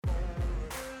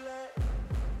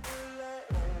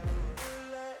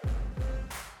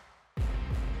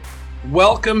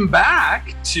Welcome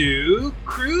back to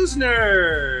Cruise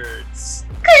Nerds.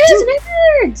 Cruise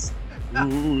Nerds!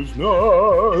 Who's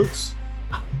nuts?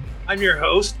 I'm your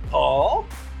host, Paul.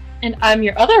 And I'm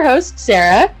your other host,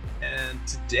 Sarah. And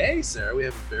today, Sarah, we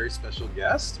have a very special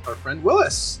guest, our friend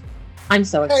Willis. I'm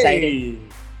so excited.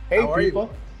 Hey, How are you, people.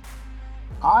 Willis?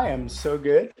 I am so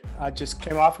good. I just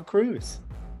came off a cruise.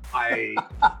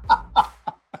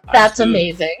 That's still-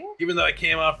 amazing. Even though I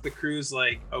came off the cruise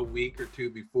like a week or two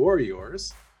before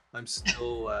yours, I'm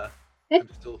still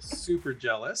super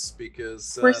jealous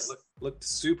because looked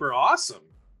super awesome.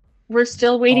 We're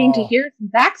still waiting to Oh. hear some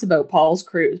facts about Paul's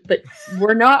cruise, but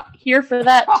we're not here for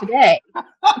that today.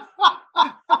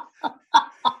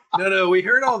 No, we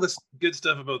heard all this good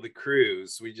stuff about the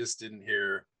cruise. We just didn't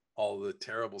hear all the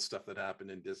terrible stuff that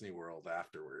happened in Disney World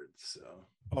afterwards.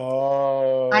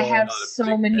 So I have Not a so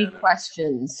big many fan of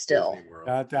questions still. Disney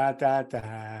World.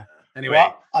 Da. Anyway,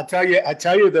 Well, I tell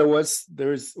you,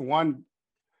 there's one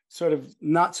sort of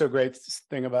not so great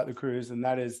thing about the cruise, and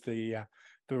that is the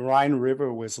Rhine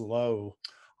River was low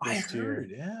I this year.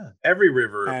 heard, yeah, every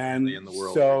river And apparently in the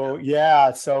world. so right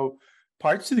now. so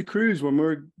parts of the cruise when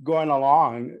we're going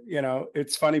along,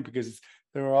 it's funny because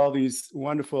there were all these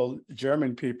wonderful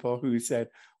German people who said,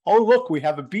 "Oh, look, we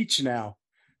have a beach now,"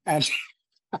 and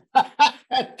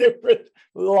they were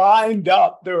lined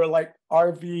up. There were like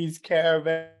RVs,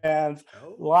 caravans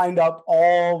Oh, lined up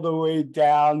all the way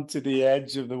down to the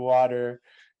edge of the water.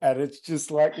 And it's just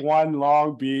like one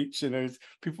long beach, and there's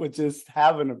people just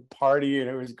having a party, and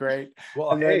it was great.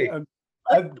 well, And hey,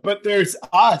 then, but there's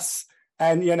us,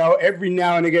 and every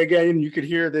now and again you could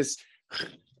hear this,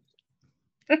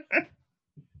 and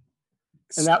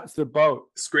that was the boat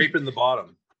scraping the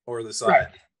bottom or the side.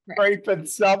 scraping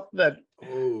something,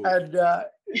 Oh, and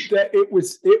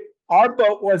our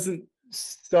boat wasn't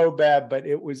so bad, but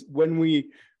it was when we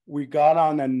got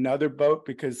on another boat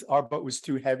because our boat was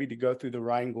too heavy to go through the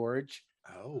Rhine Gorge.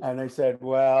 oh, And they said,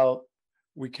 "Well,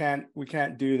 we can't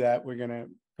do that. We're gonna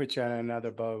put you on another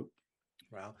boat."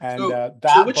 wow. And So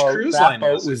that which boat, cruise line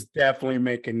was it? was definitely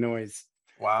making noise.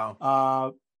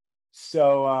 Wow.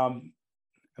 So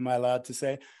am I allowed to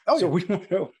say? Oh,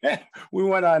 So yeah. we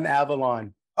went on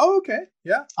Avalon. Oh, okay.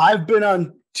 Yeah. I've been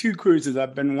on two cruises.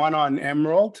 I've been one on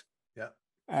Emerald, Yeah.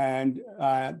 and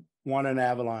one on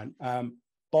Avalon.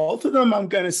 Both of them, I'm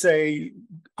not going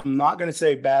to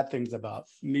say bad things about.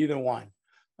 Neither one.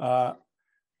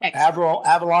 Excellent.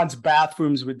 Avalon's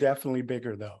bathrooms were definitely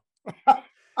bigger, though.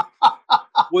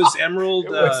 Was Emerald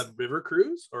It was- River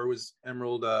Cruise or was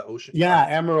Emerald Ocean? Yeah,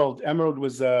 Emerald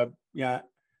was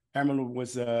Emerald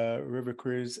was a river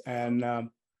cruise, and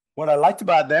what I liked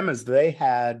about them is they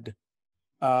had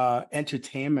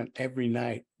entertainment every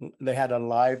night. They had a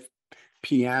live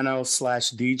piano /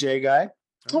 DJ guy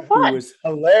Oh, Okay. who fun. was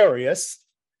hilarious.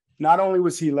 Not only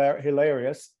was he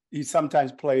hilarious, he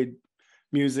sometimes played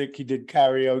music. He did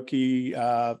karaoke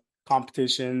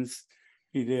competitions.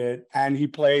 And he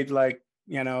played like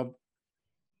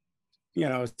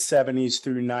 70s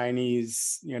through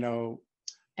 90s,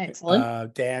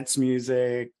 Excellent. dance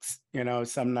music,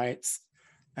 some nights.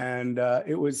 And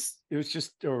it was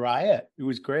just a riot. It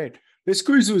was great. This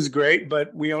cruise was great,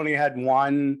 but we only had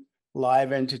one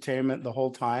live entertainment the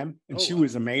whole time, and Oh, she wow.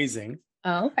 was amazing.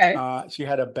 Oh, okay. She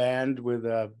had a band with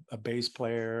a bass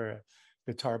player,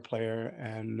 a guitar player,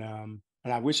 and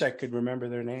I wish I could remember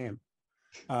their name.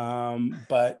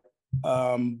 But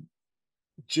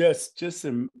just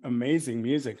some amazing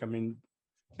music. I mean,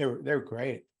 they were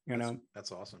great.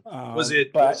 That's awesome. Was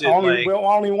it only like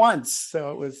only once,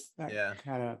 so it was Yeah.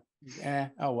 kind of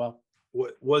oh well.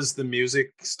 what was the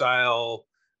music style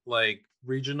like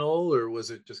regional or was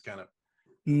it just kind of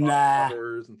Nah,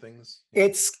 covers and things?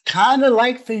 it's kind of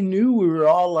like they knew we were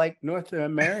all like North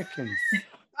Americans.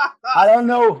 I don't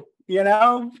know,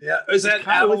 Yeah, is that it was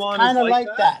Avalon kind of is like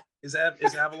that. Is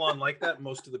Avalon like that?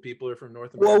 Most of the people are from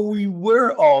North America. Well, we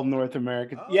were all North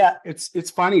American. Oh. Yeah, it's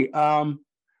funny.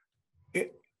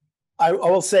 I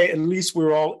will say at least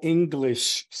we're all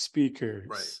English speakers.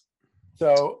 Right.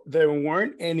 So there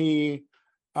weren't any.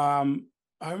 I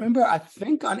remember. I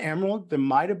think on Emerald there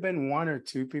might have been one or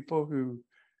two people who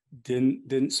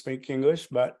didn't speak English,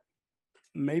 but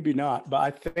maybe not. But I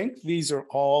think these are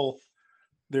all.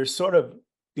 They're sort of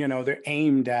they're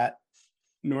aimed at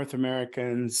North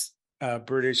Americans,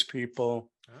 British people,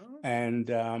 Oh, and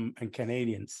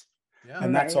Canadians. yeah.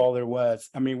 And that's Right. all there was.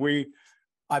 I mean,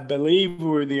 I believe we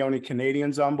were the only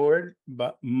Canadians on board,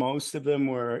 but most of them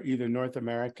were either North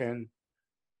American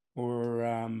or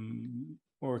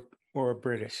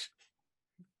British.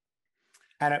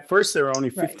 And at first there were only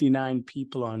Right. 59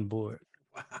 people on board.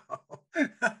 Wow.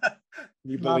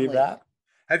 You believe Lovely. that?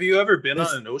 Have you ever been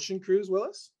on an ocean cruise,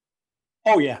 Willis?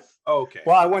 Oh yeah. Oh, okay.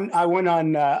 Well, I went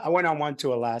on one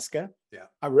to Alaska. Yeah.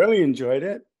 I really enjoyed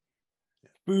it.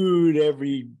 Food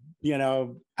every,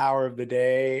 hour of the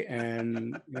day,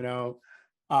 and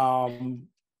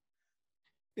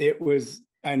it was,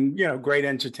 and great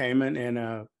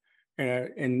entertainment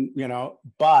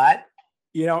but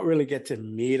you don't really get to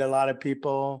meet a lot of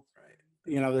people.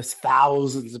 Right. There's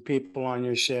thousands of people on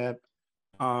your ship.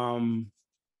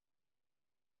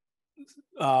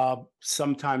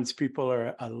 Sometimes people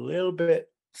are a little bit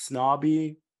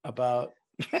snobby about.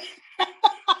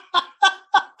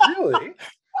 Really?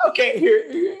 Okay,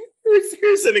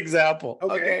 here's an example.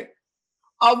 Okay.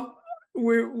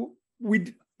 We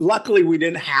luckily we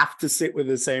didn't have to sit with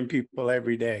the same people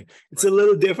every day. It's a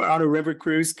little different on a river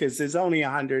cruise because there's only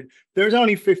 100. There's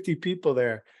only 50 people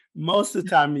there. Most of the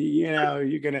time,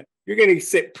 you're gonna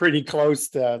sit pretty close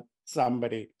to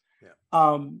somebody.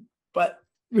 Yeah. But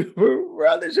we're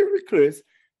on this river cruise,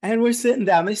 and we're sitting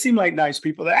down. They seem like nice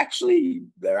people. They're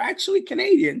actually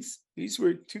Canadians. These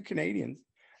were 2 Canadians,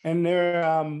 and they're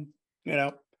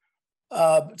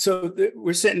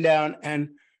we're sitting down, and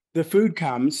the food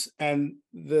comes, and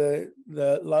the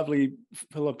lovely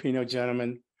Filipino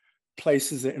gentleman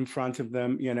places it in front of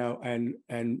them,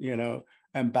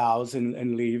 and bows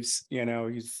and leaves.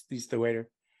 He's the waiter,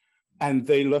 and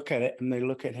they look at it, and they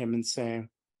look at him and say,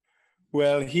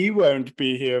 "Well, he won't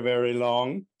be here very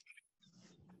long."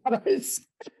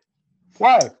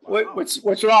 Why?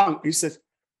 What's wrong? He says,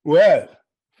 "Well,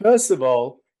 first of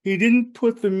all, he didn't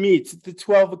put the meat at the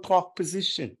 12 o'clock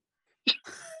position."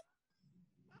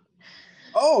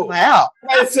 Oh, wow.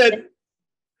 I said,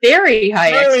 very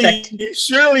high expectations.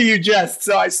 Surely you jest.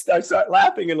 So I start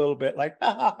laughing a little bit, like,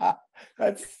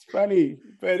 that's funny.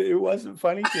 But it wasn't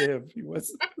funny to him. He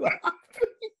wasn't laughing.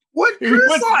 What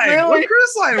cruise line? What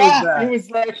cruise line was that? It was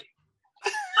like,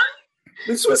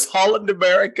 this was Holland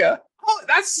America. Oh,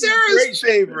 that's Sarah's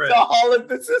favorite.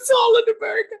 This is Holland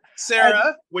America.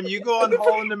 Sarah, when you go on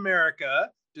Holland America,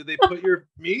 do they put your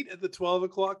meat at the 12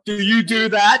 o'clock? Do you do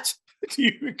that? Do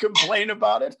you complain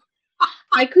about it?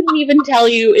 I couldn't even tell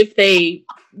you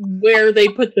where they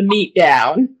put the meat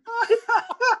down.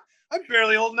 I'm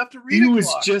barely old enough to read a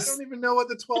clock. I don't even know what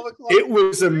the 12 o'clock It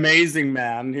was amazing,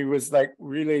 man. He was like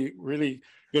really, really,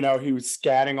 he was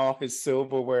scanning all his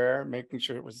silverware, making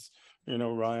sure it was,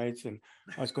 right. And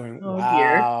I was going,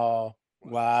 wow,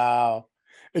 dear. Wow.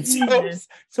 And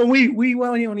so we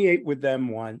only ate with them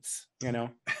once,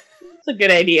 That's a good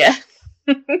idea.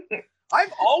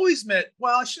 I've always met,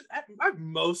 I've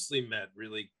mostly met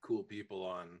really cool people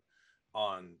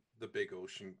on the big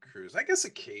ocean cruise. I guess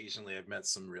occasionally I've met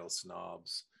some real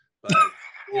snobs, but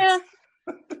yeah,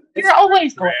 you're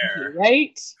always rare, going to,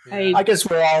 right? Yeah. I guess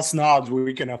we're all snobs.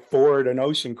 We can afford an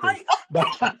ocean cruise.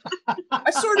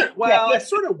 I sort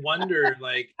of wonder,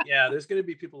 like, there's going to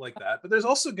be people like that, but there's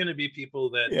also going to be people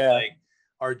that like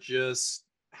are just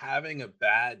having a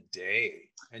bad day,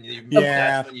 and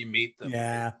that's when you meet them.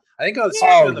 Yeah. I think on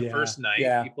the first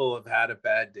night, people have had a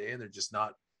bad day and they're just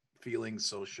not feeling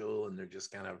social, and they're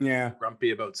just kind of grumpy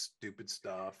about stupid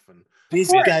stuff. And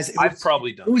these guys, I've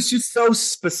probably done. It was just so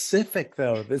specific,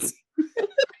 though. This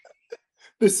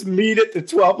meet at the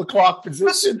 12 o'clock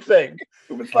position thing.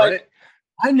 It was like,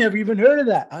 I never even heard of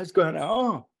that. I was going,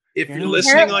 oh. If you're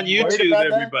listening on YouTube,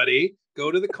 everybody, go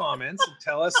to the comments and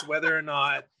tell us whether or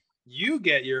not you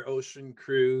get your ocean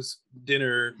cruise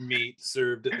dinner meat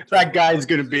served at the that guy's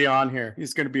going to be on here.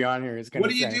 He's going to be on here. He's going what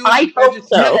do you do? I hope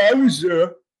so. Yeah, I was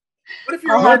there. What if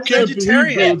you're a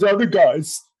vegetarian? Those other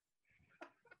guys.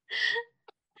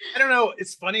 I don't know.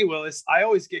 It's funny, Willis. I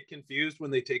always get confused when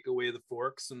they take away the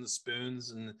forks and the spoons,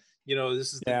 and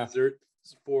this is the dessert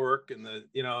fork, and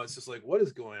it's just like, what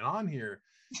is going on here?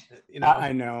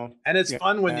 I know. And it's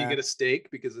fun when you get a steak,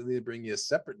 because then they bring you a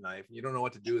separate knife and you don't know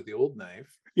what to do with the old knife.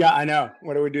 Yeah, I know.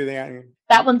 What do we do there?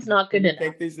 That one's not good enough.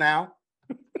 Take these now.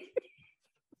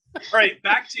 All right,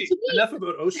 back to enough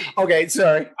about ocean. Okay,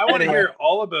 sorry. I want to hear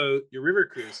all about your river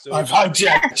cruise. So I've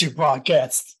hijacked your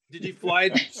podcast. Did you fly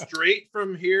straight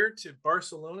from here to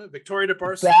Barcelona, Victoria to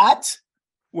Barcelona? That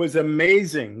was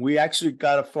amazing. We actually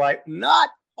got a flight, not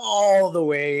all the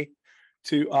way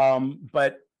to, I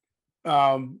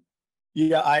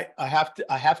have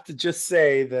to just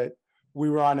say that we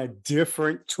were on a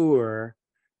different tour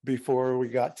before we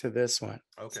got to this one.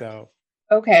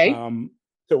 Okay.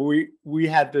 So we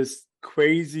had this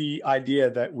crazy idea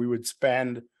that we would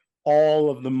spend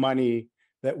all of the money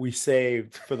that we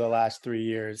saved for the last 3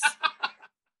 years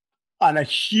on a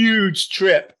huge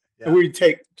trip. Yeah. And we'd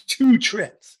take 2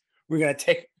 trips. We're gonna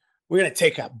take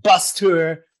a bus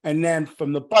tour, and then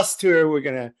from the bus tour, we're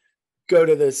gonna go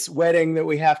to this wedding that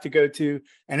we have to go to,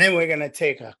 and then we're going to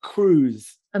take a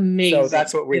cruise. Amazing. So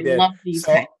that's what we did. Love these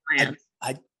kind of plans.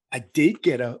 I did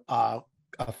get a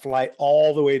flight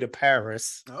all the way to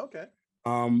Paris. Oh, okay.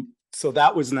 So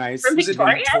that was nice. From Was it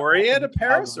Victoria? Victoria to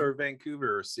Paris or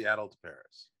Vancouver or Seattle to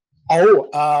Paris? Oh,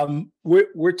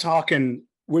 we're talking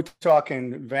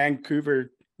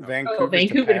Vancouver Oh, Vancouver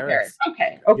Vancouver to to Paris. Paris.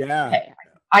 Okay. Yeah. Okay.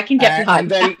 I can get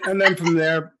behind. And then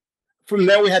from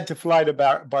there we had to fly to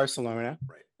Barcelona.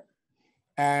 Right.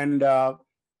 And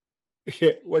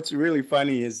what's really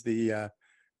funny is the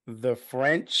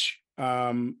French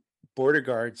border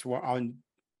guards were on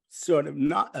sort of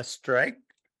not a strike,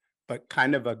 but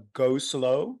kind of a go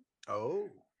slow. Oh.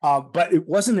 But it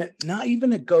wasn't not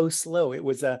even a go slow. It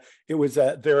was a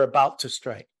they're about to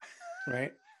strike,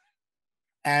 right?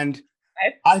 And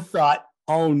I thought,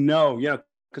 oh no,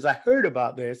 because I heard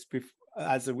about this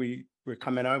as we were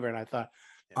coming over, and I thought,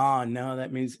 oh no,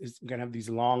 that means it's gonna have these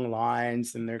long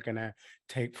lines, and they're gonna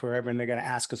take forever, and they're gonna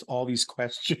ask us all these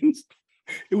questions.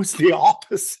 It was the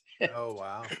opposite. Oh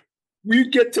wow. We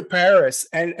get to Paris,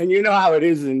 and you know how it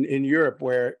is in Europe,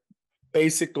 where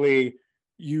basically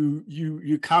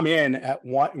you come in at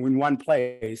one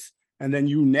place, and then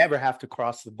you never have to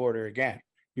cross the border again.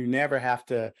 You never have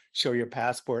to show your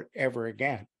passport ever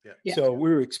again. Yeah. So we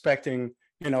were expecting,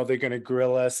 they're going to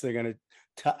grill us. They're going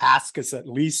to ask us at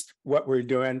least what we're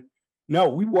doing. No,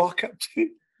 we walk up to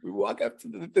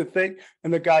the thing,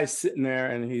 and the guy's sitting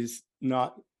there, and he's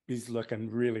looking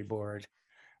really bored.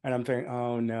 And I'm thinking,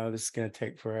 oh no, this is going to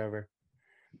take forever.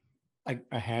 I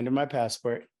hand him my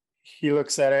passport. He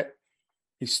looks at it.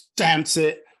 He stamps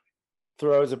it,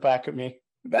 throws it back at me.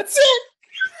 That's it.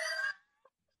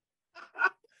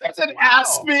 Doesn't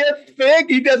ask me a thing.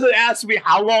 He doesn't ask me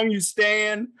how long you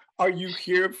staying. Are you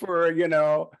here for, are you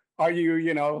the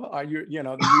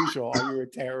usual? Are you a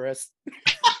terrorist?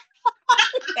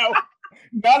 No,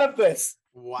 none of this.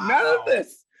 Wow. None of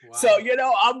this. Wow. So,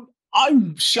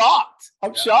 I'm shocked.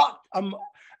 I'm shocked.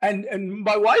 And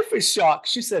my wife is shocked.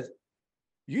 She says,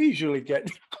 you usually get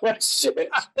questions.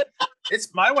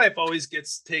 It's my wife always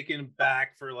gets taken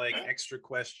back for like extra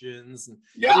questions. And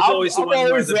yeah, I'm always the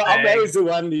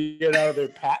one, they're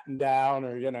patting down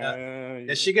or,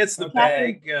 Yeah, she gets the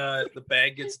bag. The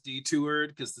bag gets detoured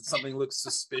because something looks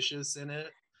suspicious in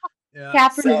it. Yeah.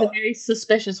 Catherine is a very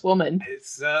suspicious woman.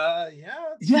 It's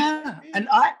yeah. And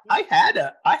I had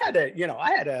a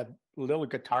little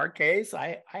guitar case.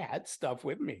 I had stuff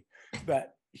with me,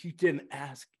 but he didn't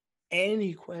ask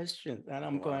any questions. And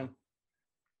I'm going,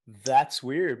 that's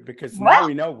weird, because now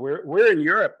we know we're in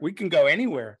Europe. We can go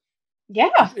anywhere.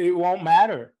 Yeah. It won't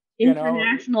matter.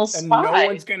 International spy. And no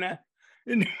one's gonna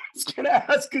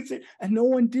ask us, and no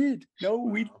one did. No,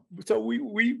 we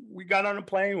got on a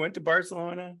plane, went to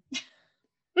Barcelona.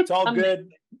 It's all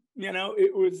good.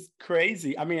 It was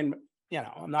crazy. I mean,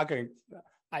 I'm not gonna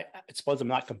I suppose I'm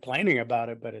not complaining about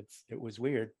it, but it was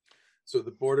weird. So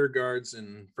the border guards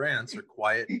in France are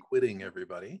quiet quitting,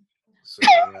 everybody. So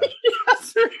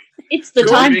yes, it's the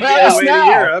time to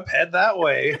Europe. Head that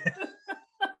way.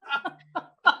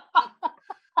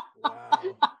 Wow,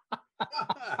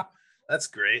 that's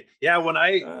great. Yeah, when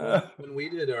we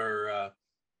did our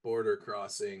border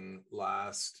crossing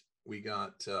last, we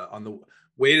got on the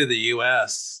way to the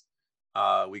U.S.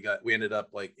 We ended up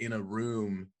like in a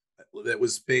room that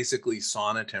was basically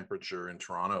sauna temperature in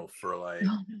Toronto for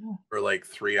like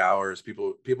 3 hours.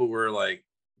 People were like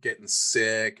getting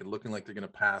sick and looking like they're gonna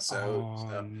pass out.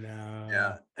 Oh no.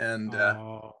 Yeah, and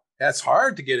it's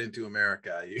hard to get into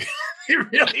America.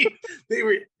 They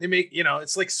make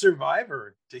it's like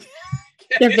Survivor.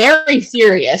 They're very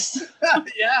serious.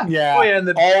 Yeah. Oh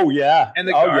yeah. And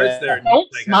the guards there don't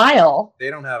smile. They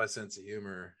don't have a sense of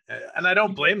humor, and I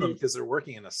don't blame them because they're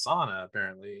working in a sauna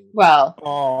apparently.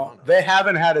 Well, they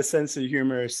haven't had a sense of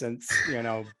humor since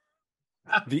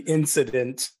the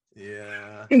incident.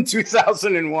 Yeah. In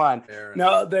 2001.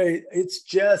 No, it's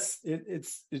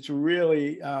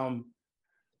really I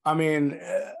mean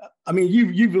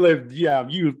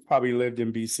you've probably lived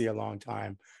in BC a long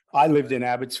time. I lived in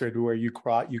Abbotsford, where you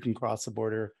can cross the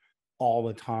border all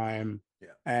the time.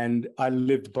 Yeah. And I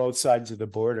lived both sides of the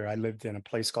border. I lived in a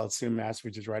place called Sumas,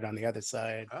 which is right on the other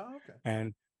side. Oh, okay.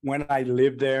 And when I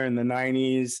lived there in the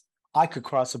 90s, I could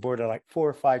cross the border like 4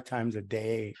 or 5 times a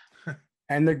day.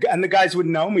 And the guys would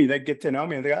know me. They'd get to know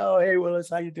me, and they go, "Oh, hey, Willis,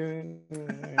 how you doing?"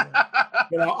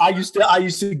 I used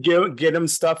to get them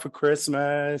stuff for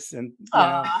Christmas, and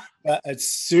as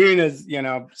soon as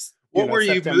what were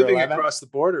you moving 11th, across the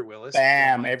border, Willis?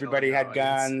 Bam! Everybody had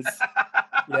guns.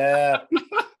 Yeah.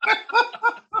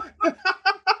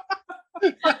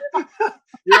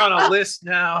 You're on a list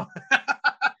now.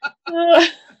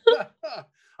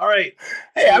 All right.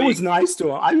 Hey, I was nice to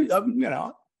him. I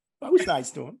was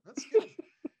nice to him. That's good.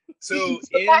 So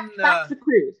back to the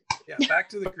cruise. Yeah, back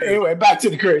to the cruise. Anyway, back to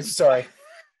the cruise. Sorry.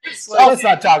 So let's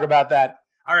not talk about that.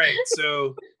 All right.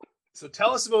 So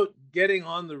tell us about getting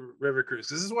on the river cruise.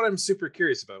 This is what I'm super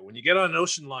curious about. When you get on an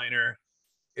ocean liner,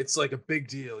 it's like a big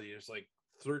deal. There's like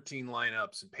 13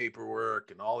 lineups and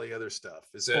paperwork and all the other stuff.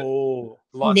 Is it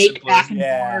lots of back and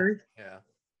forth? Yeah.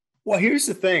 Well, here's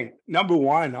the thing. Number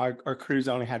one, our cruise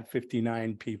only had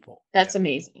 59 people. That's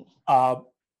amazing.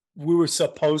 We were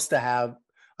supposed to have,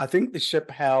 I think the ship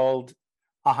held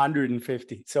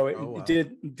 150. So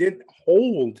it did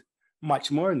hold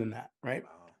much more than that, right?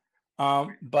 Wow.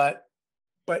 But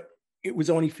it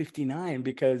was only 59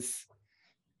 because,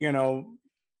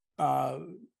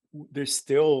 they're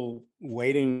still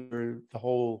waiting for the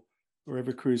whole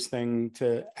river cruise thing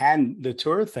and the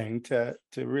tour thing to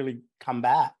really come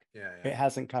back. Yeah. It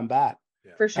hasn't come back.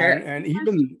 Yeah. For sure. And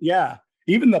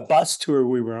even the bus tour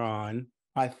we were on,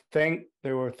 I think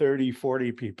there were 30,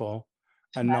 40 people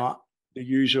and not the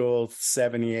usual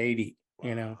 70, 80,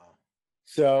 Wow.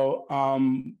 So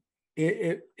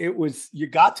it was, you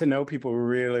got to know people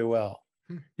really well.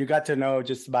 You got to know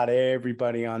just about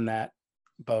everybody on that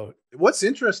boat. What's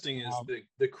interesting is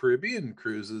the Caribbean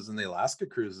cruises and the Alaska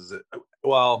cruises,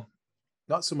 well,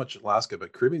 not so much Alaska,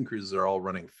 but Caribbean cruises are all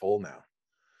running full now.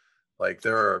 Like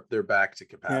they're back to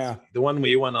capacity. Yeah. The one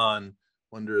we went on,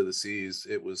 Wonder of the Seas,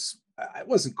 it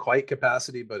wasn't quite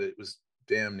capacity, but it was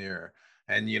damn near.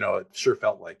 And it sure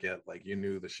felt like it. Like you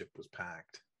knew the ship was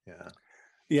packed. Yeah.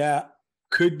 Yeah.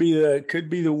 Could be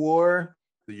the war.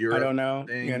 The Europe I don't know.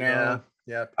 Thing.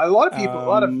 Yeah. A lot of people, a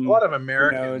lot of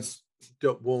Americans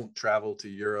won't travel to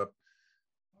Europe.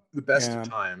 The best of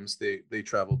times, they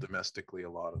travel domestically a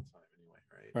lot of the time anyway,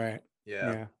 right? Right.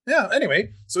 Yeah.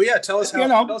 Anyway, so tell us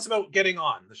tell us about getting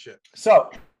on the ship. So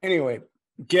anyway,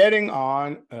 getting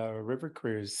on a river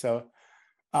cruise. So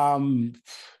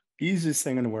easiest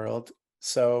thing in the world.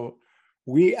 So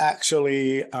we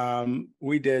actually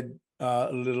we did a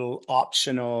little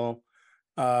optional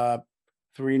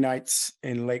 3 nights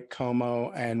in Lake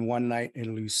Como and 1 night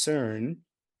in Lucerne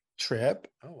trip.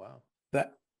 Oh wow.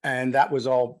 That was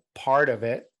all part of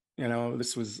it.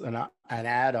 This was an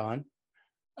add-on.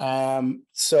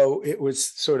 So it was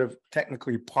sort of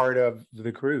technically part of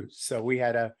the cruise. So we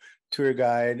had a tour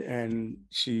guide and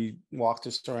she walked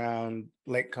us around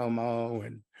Lake Como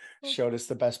and showed us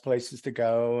the best places to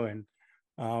go. And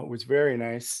it was very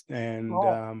nice.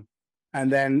 And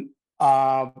then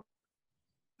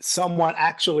someone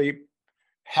actually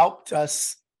helped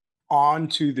us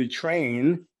onto the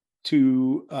train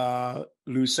to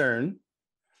Lucerne.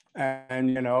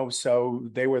 And, so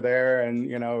they were there and,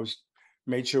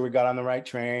 made sure we got on the right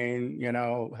train,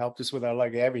 helped us with our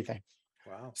everything.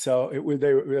 Wow. So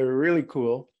they were really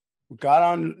cool. We got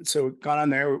on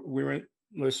there. We were in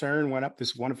Lucerne, went up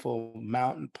this wonderful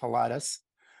mountain, Pilatus,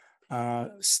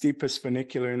 steepest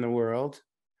funicular in the world,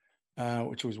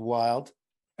 which was wild.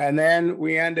 And then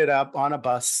we ended up on a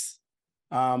bus.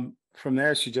 From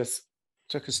there, she just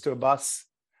took us to a bus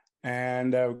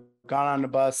and got on the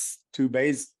bus to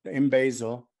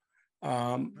Basel.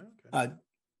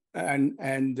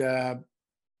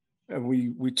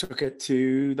 We took it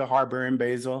to the harbor in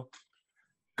Basel,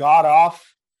 got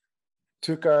off,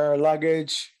 took our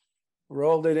luggage,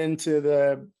 rolled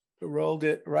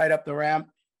it right up the ramp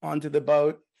onto the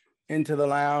boat, into the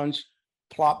lounge,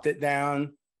 plopped it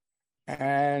down,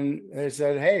 and they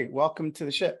said, "Hey, welcome to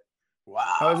the ship."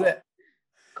 Wow. That was it.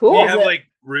 Cool. Do you have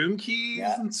room keys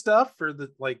and stuff for the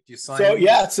you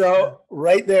sign? So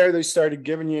right there they started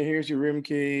giving you, here's your room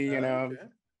key, okay.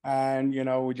 And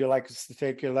would you like us to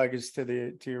take your luggage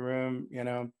to your room,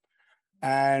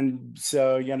 and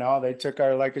so they took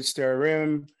our luggage to our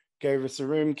room, gave us a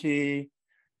room key,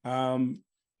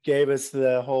 gave us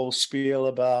the whole spiel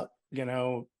about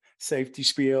safety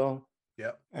spiel.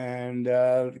 Yep. And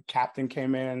the captain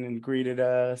came in and greeted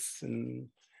us and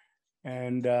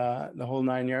the whole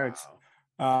 9 yards.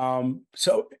 Wow.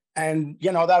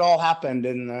 That all happened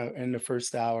in the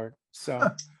first hour. So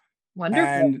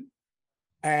wonderful.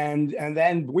 And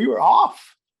then we were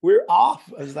off. It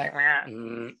was like,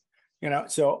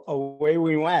 so away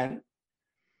we went.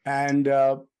 And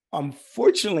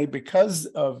unfortunately, because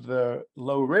of the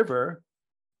low river,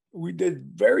 we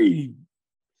did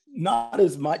not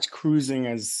as much cruising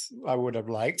as I would have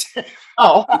liked.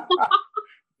 Oh.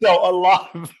 So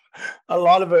a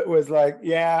lot of it was like,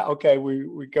 okay,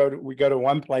 we go to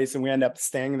one place and we end up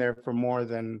staying there for more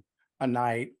than a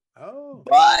night. Oh.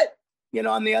 But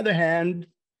on the other hand,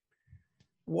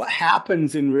 what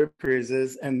happens in river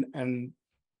cruises, and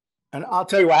And I'll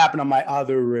tell you what happened on my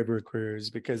other river cruise,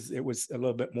 because it was a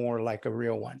little bit more like a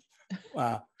real one.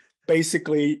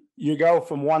 Basically, you go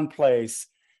from one place,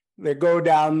 they go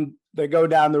down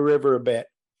the river a bit,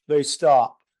 they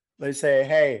stop, they say,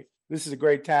 hey, this is a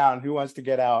great town, who wants to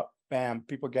get out? Bam,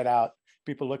 people get out,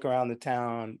 people look around the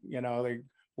town, they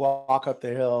walk up the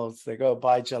hills, they go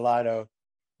buy gelato,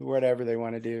 whatever they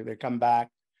want to do, they come back,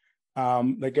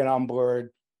 they get on board,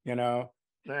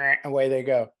 away they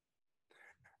go.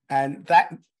 And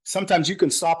that sometimes you can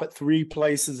stop at up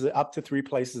to three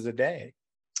places a day,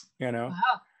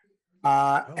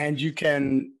 Wow. and you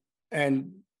can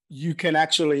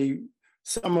actually,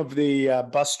 some of the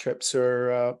bus trips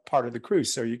are part of the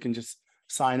cruise, so you can just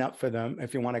sign up for them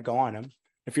if you want to go on them.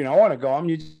 If you don't want to go on,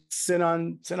 you just sit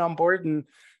on board and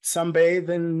sunbathe,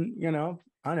 and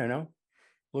I don't know,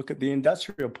 look at the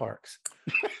industrial parks.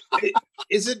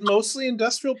 Is it mostly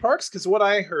industrial parks? Because what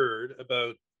I heard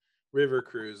about river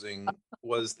cruising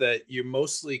was that you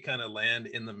mostly kind of land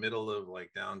in the middle of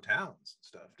like downtowns and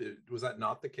stuff. Was that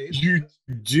not the case? You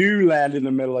do land in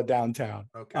the middle of downtown.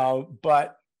 Okay.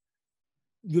 But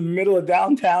the middle of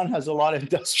downtown has a lot of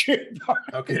industrial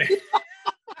parks. Okay.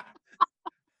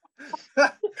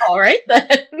 All right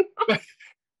then.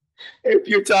 If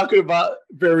you're talking about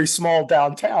very small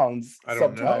downtowns, I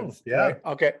don't know. Yeah. Right?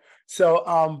 Okay.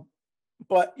 So,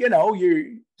 but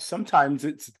you sometimes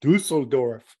it's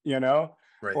Dusseldorf,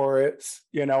 Right. or it's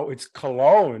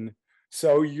Cologne.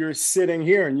 So you're sitting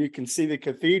here and you can see the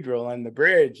cathedral and the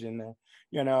bridge and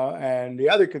and the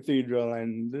other cathedral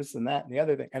and this and that and the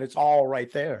other thing, and it's all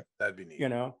right there. That'd be neat.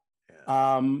 Yeah.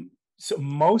 So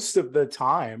most of the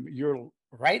time you're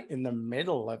right in the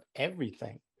middle of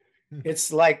everything.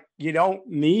 It's like you don't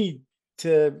need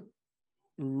to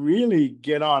really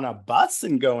get on a bus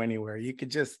and go anywhere. You could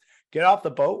just get off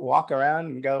the boat, walk around,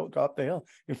 and go up the hill.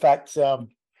 In fact,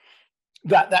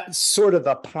 that's sort of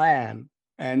the plan.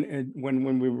 And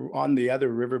when we were on the other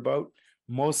riverboat,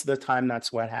 most of the time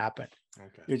that's what happened.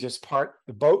 Okay. You just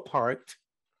the boat parked,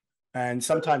 and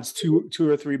sometimes two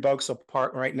or three boats will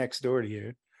park right next door to you.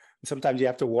 And sometimes you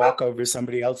have to walk over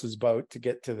somebody else's boat to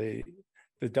get to the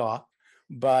dock.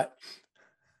 But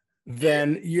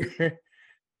then you're,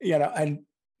 and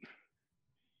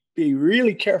be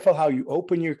really careful how you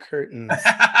open your curtains.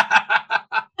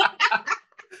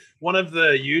 One of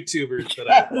the YouTubers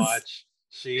that I watch,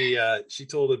 she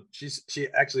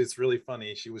actually, it's really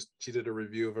funny. She did a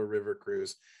review of a river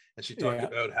cruise, and she talked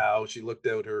about how she looked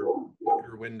out her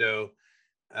window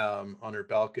on her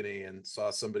balcony and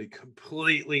saw somebody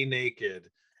completely naked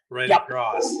right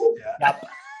across. Yeah. Yep.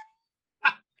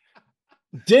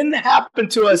 Didn't happen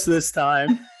to us this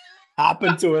time.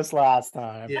 Happened to us last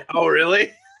time. Yeah. Oh,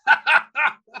 really?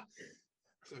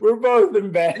 We're both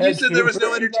in bed. And you said there was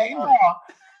no entertainment.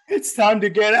 It's time to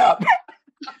get up.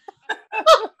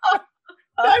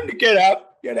 Time to get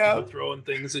up, Throwing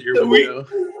things at your window.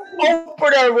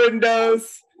 Open our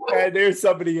windows, and there's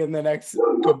somebody in the next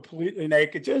completely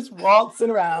naked, just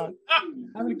waltzing around,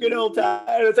 having a good old time.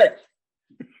 And it's like,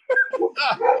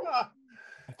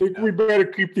 I think we better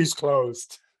keep these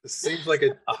closed. This seems like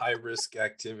a high-risk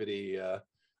activity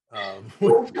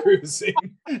with cruising.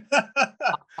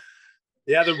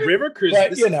 Yeah, the river cruise.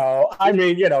 But,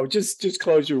 just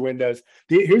close your windows.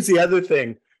 Here's the other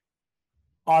thing.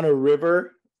 On a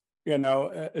river,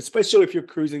 especially if you're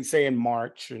cruising, say in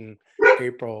March and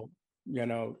April,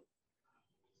 don't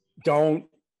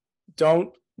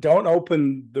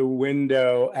open the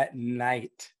window at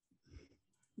night,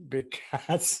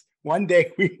 because one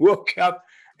day we woke up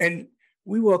and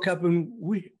we were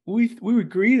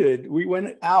greeted. We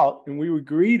went out and we were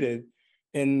greeted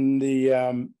in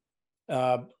the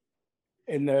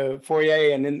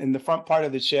foyer and in the front part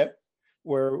of the ship,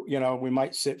 where we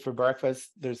might sit for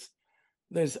breakfast.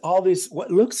 There's all these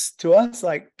what looks to us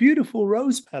like beautiful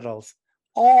rose petals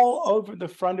all over the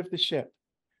front of the ship,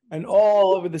 and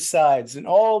all over the sides, and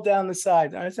all down the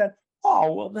sides. And I said,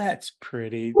 oh, well, that's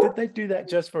pretty. Did they do that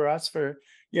just for us?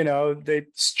 They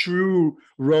strew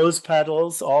rose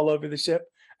petals all over the ship.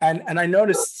 And I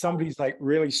noticed somebody's like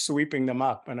really sweeping them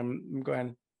up, and I'm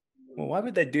going, well, why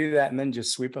would they do that and then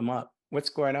just sweep them up? What's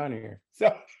going on here?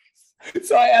 So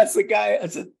I asked the guy, I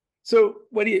said, so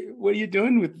what are you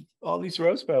doing with all these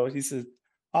rose petals? He says,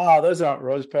 oh, those aren't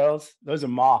rose petals. Those are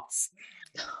moths.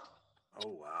 Oh,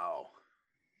 wow.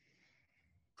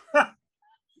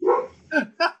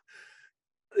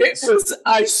 It was,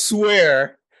 I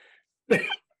swear,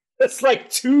 it's like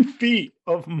 2 feet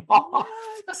of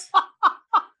moths.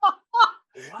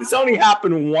 This only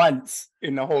happened once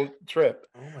in the whole trip.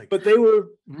 Oh my but they were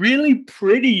really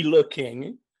pretty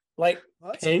looking, like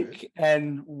pink good.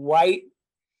 and white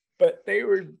but they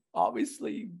were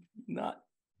obviously not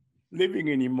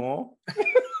living anymore.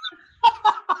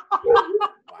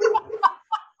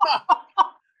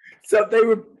 So they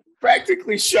were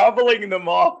practically shoveling them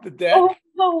off the deck.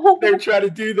 They were trying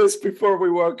to do this before we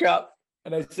woke up.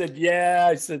 And I said, yeah,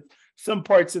 I said, some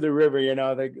parts of the river, you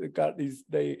know, they got these,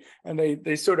 they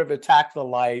sort of attack the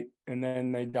light and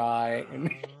then they die.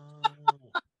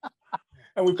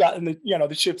 And we've gotten the, you know,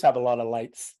 the ships have a lot of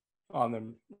lights on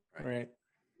them, right?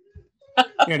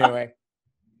 Anyway.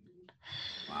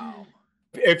 Wow.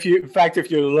 If you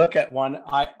look at one,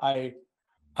 I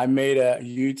made a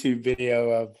YouTube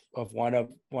video of one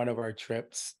of our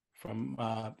trips from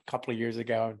a couple of years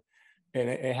ago, and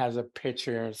it has a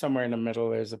picture somewhere in the middle.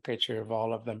 There's a picture of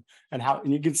all of them, and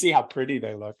you can see how pretty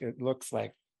they look. It looks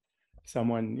like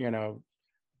someone, you know,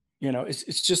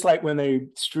 it's just like when they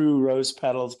strew rose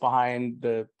petals behind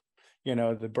the, you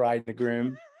know, the bride and the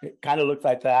groom. It kind of looked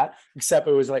like that, except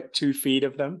it was like 2 feet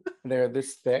of them. They're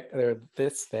this thick.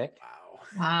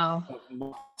 Wow.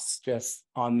 Just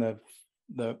on the.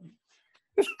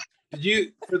 Did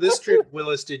you, for this trip,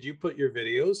 Willis, did you put your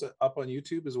videos up on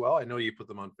YouTube as well? I know you put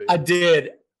them on Facebook. I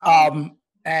did.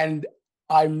 And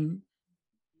I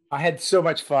had so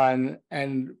much fun,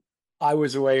 and I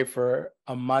was away for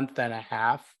a month and a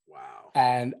half. Wow.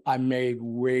 And I made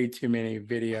way too many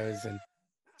videos, and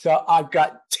so I've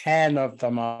got 10 of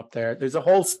them up there. There's a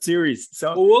whole series.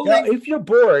 So if you're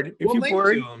bored, we'll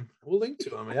link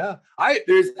to them. Yeah.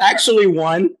 There's actually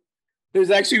one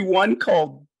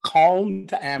called Calm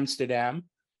to Amsterdam.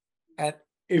 And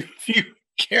if you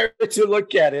care to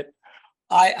look at it,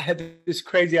 I had this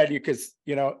crazy idea because,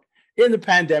 you know, in the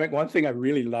pandemic, one thing I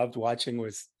really loved watching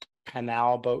was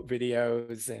canal boat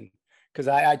videos, and because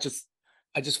I just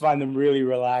find them really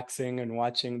relaxing, and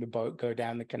watching the boat go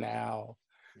down the canal.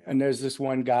 And there's this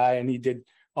one guy, and he did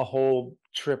a whole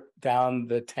trip down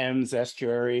the Thames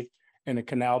estuary in a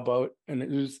canal boat,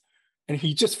 and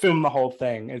he just filmed the whole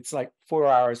thing. It's like 4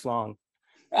 hours long.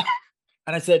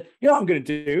 And I said, you know what I'm going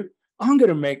to do? I'm going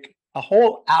to make a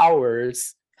whole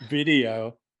hour's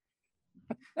video.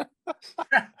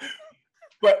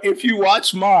 But if you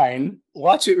watch mine,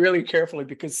 watch it really carefully,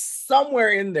 because somewhere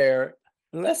in there,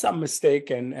 unless I'm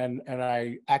mistaken, and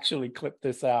I actually clipped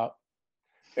this out,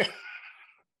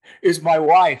 is my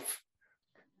wife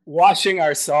washing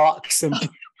our socks. And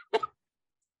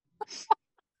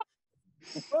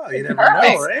well, you never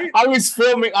know, right? I was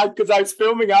filming out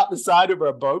the side of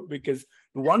our boat, because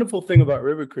the wonderful thing about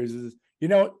river cruises is, you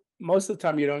know, most of the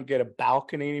time you don't get a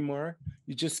balcony anymore.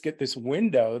 You just get this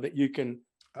window that you can,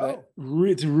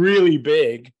 it's really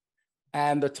big,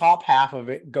 and the top half of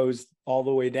it goes all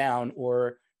the way down,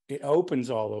 or it opens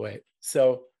all the way.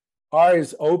 So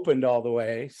ours opened all the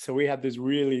way. So we had this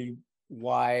really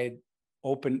wide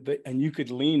open, and you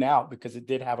could lean out because it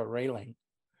did have a railing.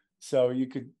 So you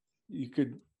could,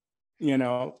 you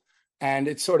know, and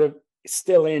it's sort of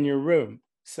still in your room.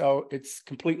 So it's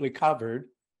completely covered.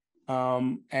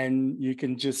 And you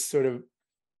can just sort of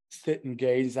sit and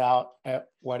gaze out at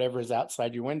whatever's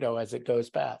outside your window as it goes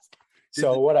past.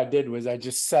 So what I did was I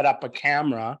just set up a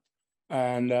camera,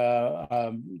 and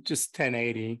just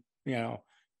 1080, you know,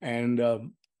 and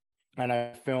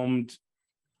I filmed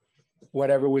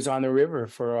whatever was on the river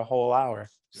for a whole hour.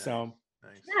 Nice. So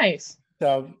nice.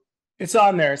 So it's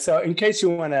on there. So in case you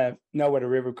want to know what a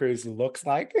river cruise looks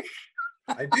like.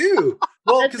 I do.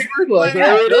 Well, because we're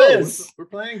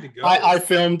planning to go. I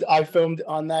filmed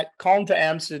on that Calm to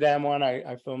Amsterdam one.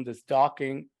 I filmed this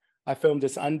docking. I filmed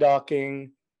this undocking,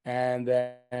 and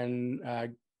then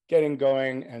getting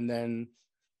going, and then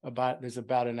there's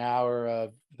about an hour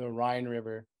of the Rhine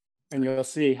River, and you'll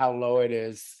see how low it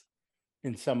is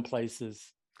in some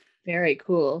places. Very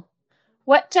cool.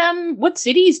 What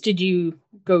cities did you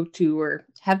go to or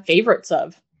have favorites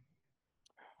of?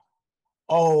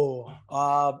 Well,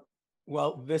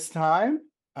 this time,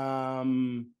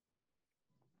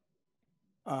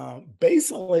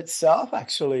 Basel itself,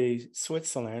 actually,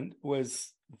 Switzerland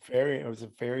was a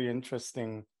very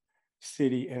interesting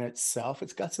city in itself.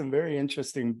 It's got some very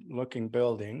interesting looking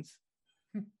buildings.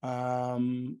 But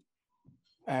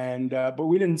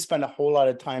we didn't spend a whole lot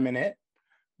of time in it.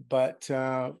 But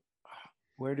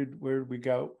where did we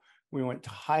go? We went to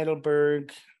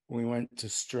Heidelberg. We went to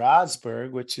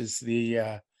Strasbourg, which is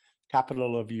the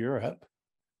capital of Europe.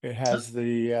 It has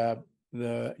the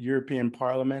European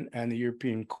Parliament and the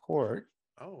European Court.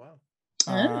 Oh,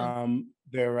 wow.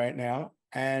 There right now.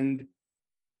 And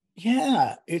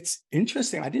yeah, it's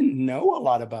interesting. I didn't know a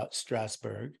lot about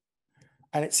Strasbourg.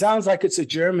 And it sounds like it's a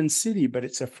German city, but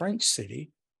it's a French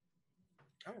city.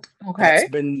 Oh, okay.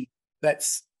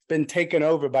 That's been taken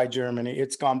over by Germany.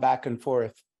 It's gone back and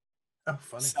forth Oh,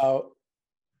 funny. So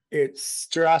it's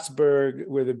Strasbourg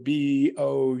with a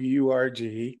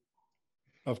Bourg.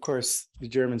 Of course, the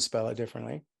Germans spell it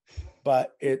differently,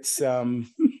 but it's Of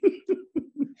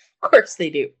course they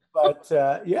do. but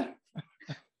yeah.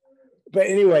 But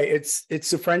anyway,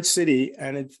 it's a French city,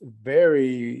 and it's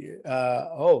very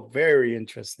very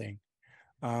interesting.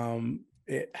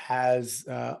 It has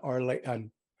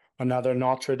another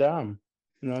Notre Dame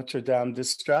de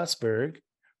Strasbourg,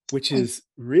 which is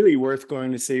really worth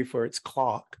going to see for its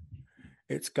clock.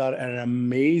 It's got an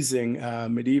amazing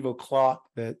medieval clock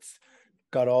that's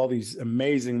got all these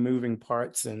amazing moving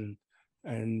parts and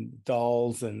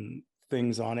dolls and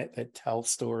things on it that tell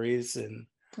stories. And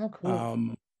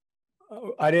cool.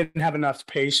 I didn't have enough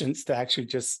patience to actually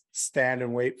just stand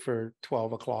and wait for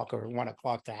 12 o'clock or 1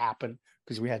 o'clock to happen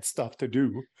because we had stuff to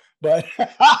do. But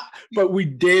but we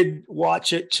did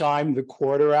watch it chime the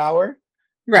quarter hour,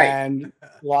 right? And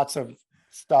lots of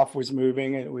stuff was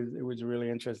moving. It was really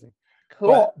interesting. Cool.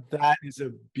 But that is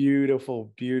a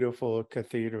beautiful, beautiful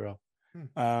cathedral.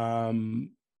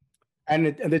 And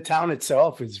the town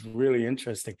itself is really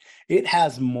interesting. It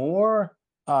has more,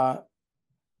 I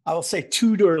will say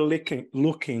Tudor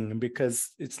looking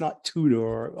because it's not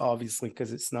Tudor, obviously,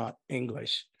 because it's not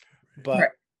English,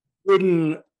 but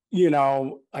wooden,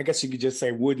 I guess you could just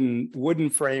say wooden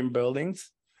frame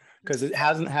buildings, because it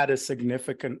hasn't had a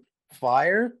significant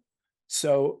fire.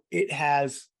 So it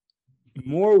has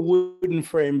more wooden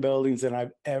frame buildings than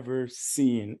I've ever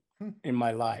seen in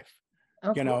my life.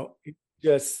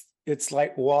 It's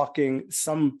like walking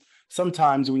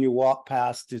sometimes when you walk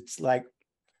past, it's like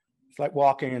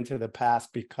walking into the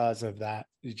past because of that.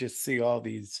 You just see all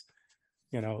these,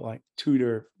 like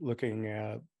Tudor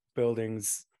looking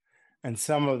buildings, and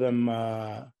some of them,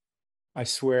 I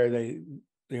swear they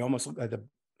almost look like the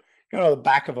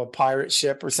back of a pirate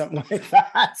ship or something like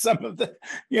that. Some of the,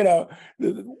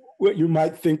 what you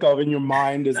might think of in your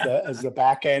mind as the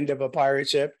back end of a pirate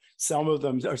ship. Some of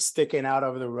them are sticking out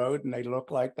over the road and they look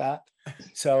like that.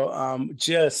 So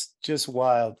just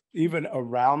wild, even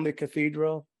around the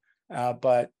cathedral.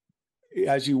 But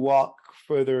as you walk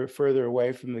further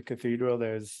away from the cathedral,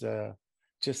 there's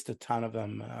just a ton of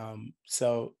them.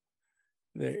 So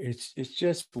it's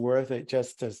just worth it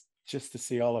just to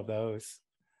see all of those.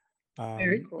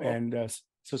 Very cool. And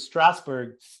so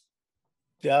Strasbourg's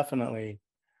definitely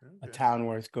a town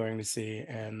worth going to see.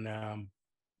 And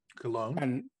Cologne,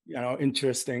 and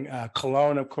interesting.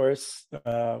 Cologne, of course.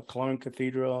 Cologne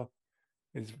Cathedral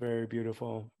is very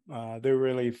beautiful. They're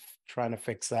really trying to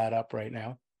fix that up right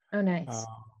now. Oh, nice.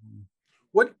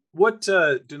 What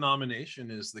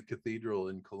denomination is the cathedral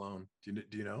in Cologne? Do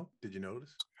you know? Did you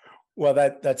notice? Well,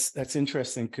 that's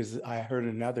interesting because I heard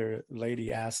another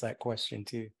lady ask that question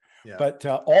too. Yeah. But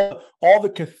all the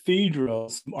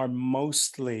cathedrals are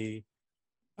mostly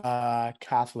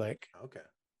Catholic. Okay.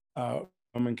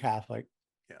 Roman Catholic.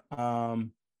 Yeah.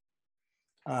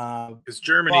 Because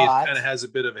Germany kind of has a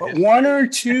bit of a history. one or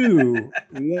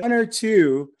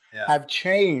two have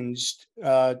changed.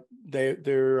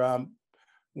 They're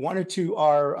one or two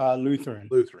are Lutheran.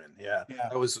 Yeah.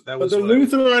 That was. But the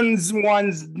Lutherans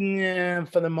ones,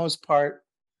 for the most part,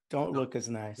 don't look as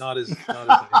nice. Not as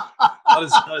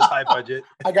high budget.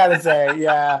 I gotta say,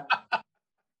 yeah,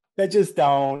 they just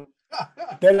don't.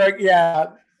 They're like,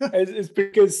 yeah, it's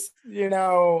because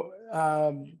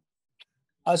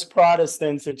us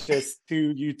Protestants are just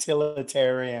too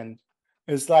utilitarian.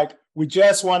 It's like, we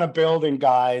just want a building,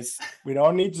 guys. We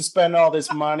don't need to spend all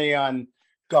this money on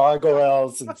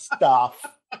gargoyles and stuff.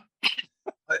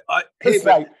 It's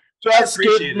like, just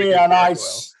give me a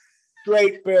nice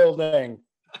straight building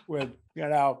with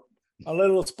a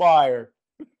little spire.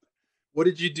 What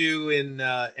did you do in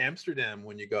Amsterdam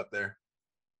when you got there,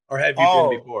 or have you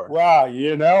been before? Wow,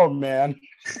 man,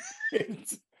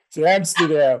 it's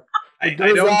Amsterdam. I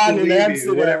don't believe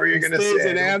you. Whatever you're going to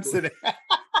say. In Amsterdam.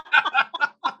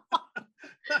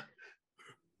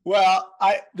 Well,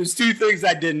 there's two things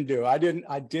I didn't do. I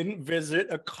didn't visit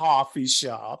a coffee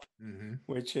shop,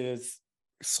 which is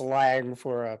slang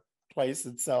for a place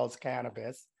that sells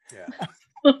cannabis. Yeah.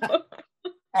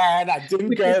 And I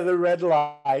didn't go to the red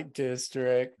light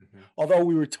district, although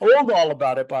we were told all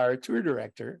about it by our tour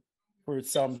director for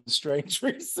some strange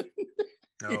reason.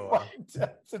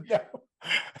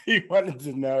 He wanted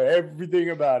to know everything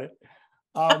about it.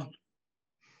 I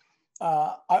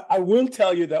will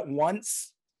tell you that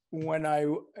once when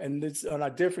on a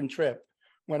different trip,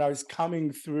 when I was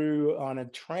coming through on a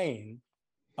train,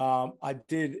 I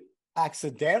did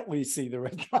accidentally see the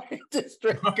red light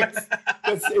district.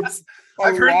 It's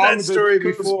I've heard that story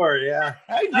before. Yeah.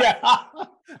 Yeah.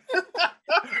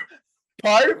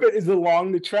 part of it is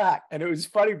along the track. And it was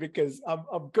funny because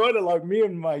I'm going along, me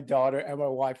and my daughter and my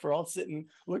wife are all sitting,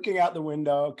 looking out the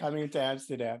window, coming into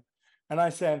Amsterdam. And I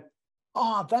said,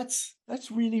 oh, that's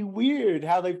really weird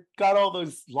how they've got all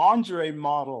those lingerie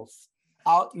models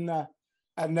out in the,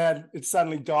 and then it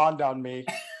suddenly dawned on me.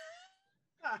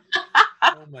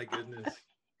 Oh my goodness.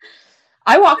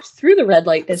 I walked through the red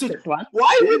light district once.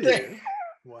 Why would they?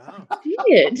 Wow. I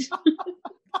did.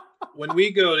 When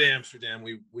we go to Amsterdam,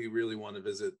 we really want to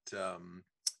visit the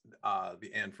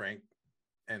Anne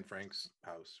Frank's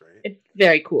house, right? It's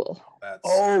very cool.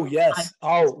 Yes.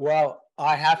 Oh, well,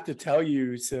 I have to tell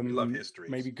you some love history.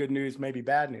 Maybe good news, maybe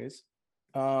bad news.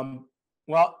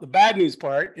 Well, the bad news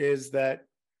part is that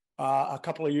a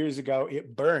couple of years ago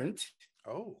it burnt.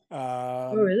 Oh.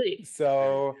 Really?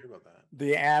 So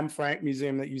the Anne Frank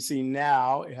Museum that you see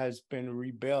now has been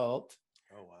rebuilt.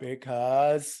 Oh, wow.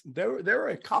 Because there were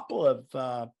a couple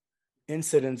of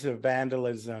incidents of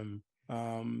vandalism,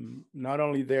 not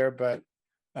only there, but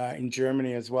in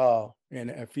Germany as well, in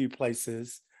a few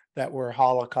places that were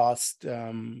Holocaust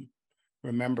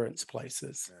remembrance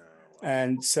places. Oh, wow.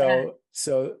 And so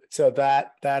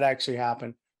that actually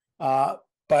happened.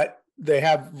 But they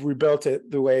have rebuilt it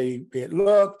the way it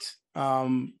looked.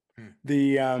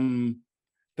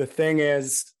 The thing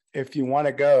is, if you want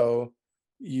to go,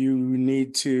 you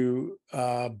need to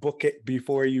book it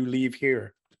before you leave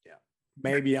here. Yeah.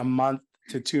 Maybe a month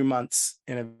to 2 months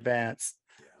in advance.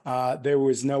 Yeah. There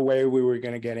was no way we were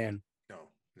going to get in. No.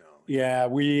 Yeah,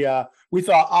 we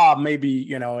thought,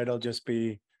 maybe, it'll just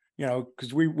be,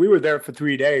 because we were there for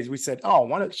 3 days. We said,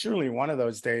 surely one of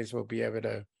those days we'll be able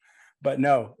to. But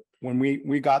no, when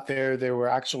we got there, there were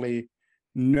actually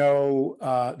no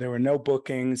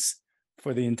bookings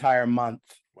for the entire month.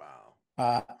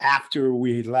 After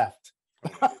we left.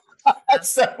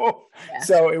 So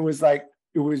it was like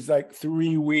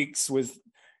 3 weeks was,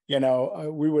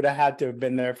 we would have had to have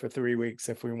been there for 3 weeks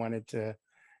if we wanted to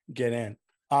get in.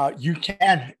 You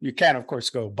can of course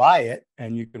go by it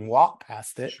and you can walk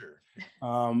past it. Sure.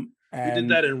 We did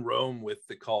that in Rome with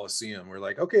the Colosseum. We're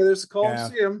like, okay, there's the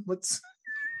Colosseum.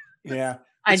 Yeah.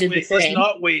 Let's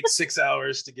not wait 6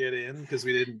 hours to get in because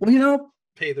we didn't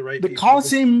pay the right the people.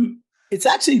 Colosseum. It's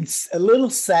actually a little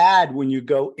sad when you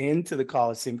go into the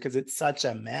Colosseum because it's such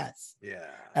a mess. Yeah.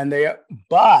 And they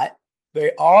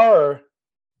are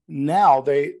now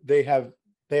they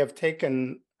have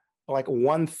taken like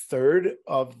 1/3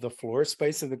 of the floor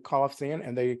space of the Colosseum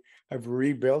and they have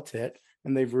rebuilt it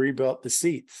and they've rebuilt the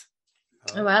seats.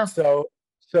 Oh wow. So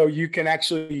you can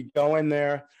actually go in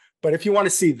there, but if you want to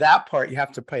see that part, you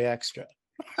have to pay extra.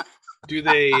 Do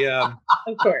they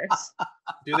of course.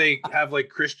 Do they have like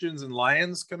Christians and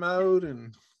lions come out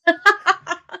and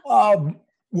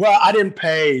well, I didn't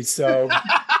pay, so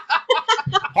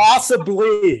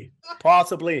possibly.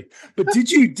 But did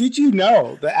you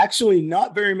know that actually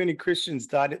not very many Christians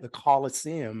died at the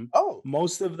Colosseum? Oh,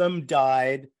 most of them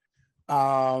died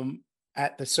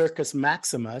at the Circus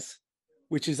Maximus,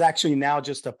 which is actually now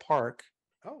just a park.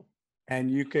 Oh.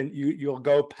 And you'll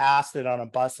go past it on a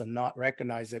bus and not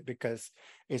recognize it because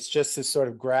it's just this sort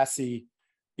of grassy,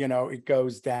 it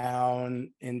goes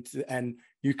down into, and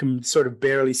you can sort of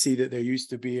barely see that there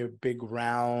used to be a big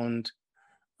round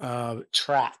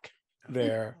track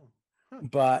there,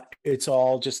 but it's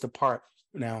all just a park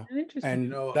now.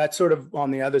 And that's sort of on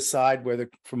the other side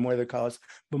from where the college,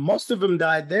 but most of them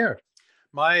died there.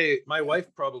 My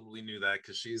wife probably knew that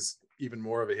because she's even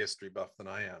more of a history buff than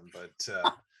I am,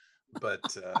 but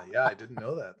yeah, I didn't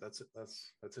know that. That's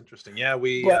interesting. Yeah,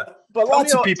 but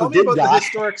lots of people did about die. The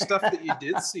historic stuff that you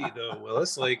did see though,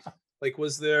 Willis. Like were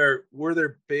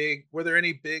there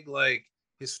any big like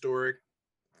historic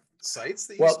sites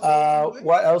that you saw?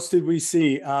 What else did we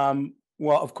see? Well,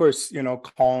 of course,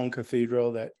 Cologne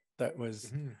Cathedral that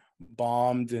was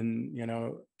bombed and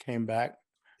came back.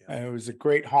 Yeah. It was a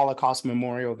great Holocaust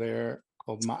memorial there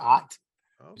called Ma'at,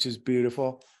 which is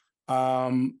beautiful.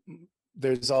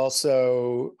 There's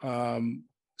also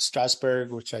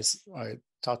Strasbourg, which I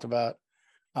talked about.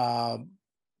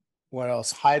 What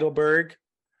else? Heidelberg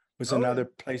was another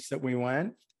place that we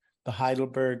went. The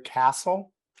Heidelberg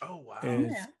Castle. Oh, wow.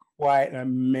 Is quite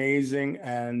amazing.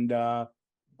 And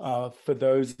for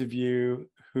those of you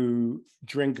who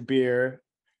drink beer,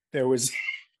 there was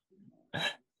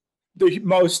the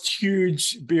most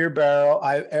huge beer barrel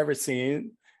I've ever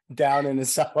seen down in the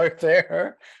cellar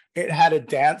there. It had a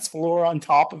dance floor on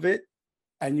top of it,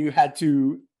 and you had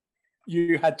to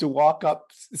walk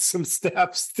up some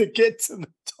steps to get to the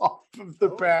top of the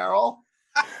barrel.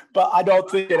 But I don't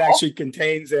think it actually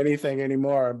contains anything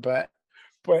anymore. But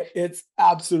it's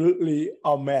absolutely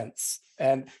immense,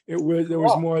 and there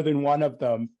was more than one of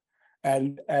them,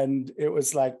 and it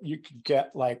was like you could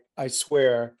get, like, I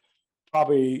swear,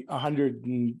 probably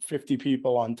 150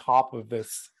 people on top of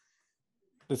this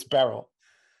barrel.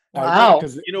 Wow.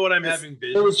 Because You know what I'm having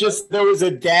visions there was a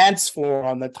dance floor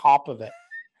on the top of it.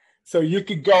 So you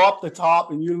could go up the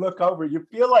top and you look over, you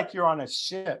feel like you're on a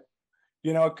ship,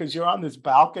 because you're on this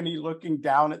balcony looking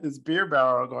down at this beer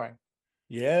barrel going,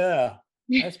 yeah,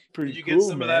 that's pretty cool. Did you get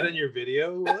some of that in your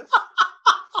video, Willis?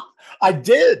 I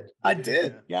did.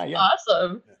 Yeah.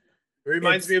 Awesome. It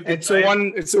reminds me of it's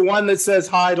the one that says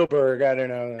Heidelberg. I don't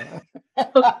know.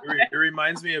 It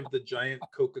reminds me of the giant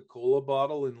Coca-Cola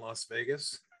bottle in Las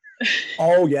Vegas.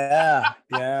 Oh yeah.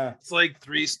 It's like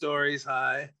 3 stories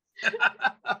high.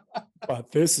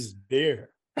 But this is beer.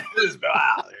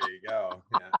 Wow, there you go.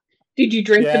 Yeah. Did you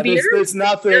drink the beer? There's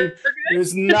nothing.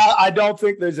 There's not. I don't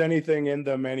think there's anything in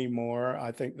them anymore.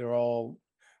 I think they're all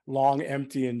long,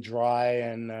 empty, and dry,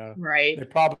 and right. They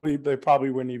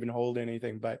probably wouldn't even hold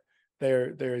anything. But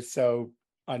they're so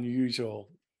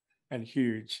unusual and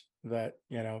huge that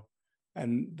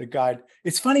And the guide.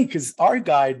 It's funny because our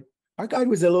guide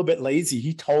was a little bit lazy.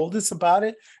 He told us about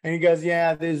it, and he goes,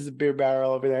 "Yeah, there's a beer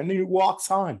barrel over there," and he walks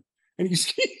on, and he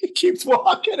keeps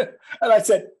walking. And I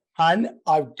said, "Hun,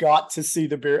 I've got to see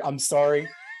the beer. I'm sorry.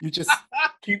 You just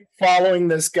keep following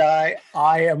this guy.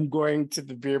 I am going to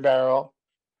the beer barrel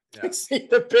to see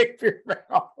the big beer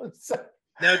barrel."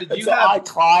 Now, I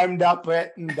climbed up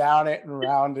it and down it and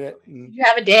around it. And did you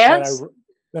have a dance?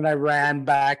 Then I ran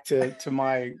back to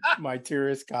my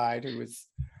tourist guide, who was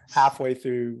halfway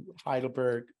through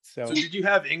Heidelberg. So did you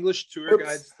have English tour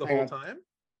guides the whole time?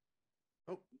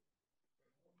 Oh.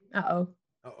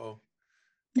 Uh-oh.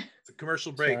 It's a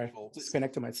commercial break, Sorry, folks.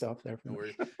 Disconnected myself there. No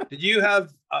worries. Did you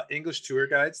have English tour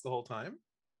guides the whole time?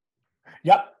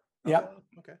 Yep.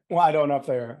 Okay. Well, I don't know if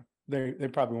they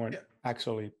probably weren't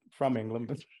actually from England,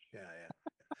 but yeah.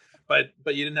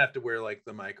 But you didn't have to wear like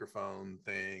the microphone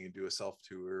thing and do a self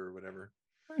tour or whatever.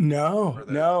 No.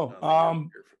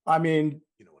 I mean,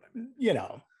 you know what I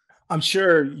mean. I'm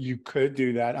sure you could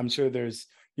do that. I'm sure there's,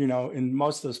 in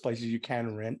most of those places you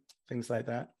can rent things like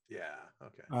that. Yeah.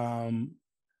 Okay.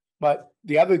 But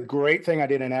the other great thing I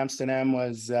did in Amsterdam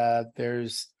was I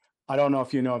don't know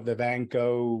if you know of the Van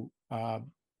Gogh.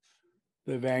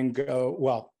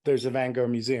 There's a Van Gogh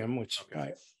museum, which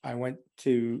I went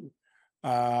to.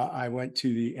 I went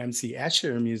to the MC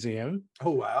Escher Museum.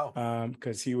 Oh wow!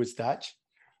 Because he was Dutch,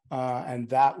 and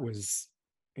that was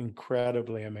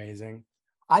incredibly amazing.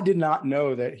 I did not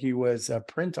know that he was a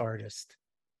print artist.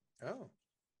 Oh,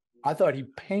 I thought he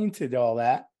painted all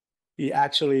that. He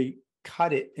actually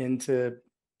cut it into,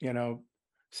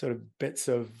 sort of bits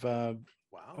of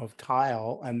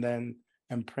tile and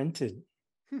printed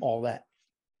all that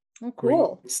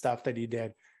cool great stuff that he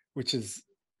did, which is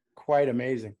quite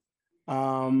amazing.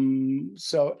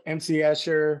 So MC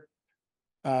Escher,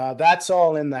 that's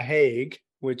all in The Hague,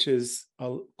 which is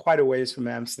quite a ways from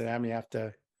Amsterdam. You have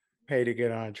to pay to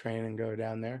get on a train and go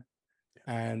down there,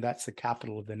 and that's the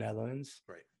capital of the Netherlands.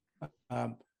 Right.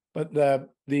 But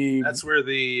that's where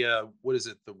the what is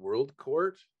it? The World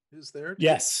Court is there?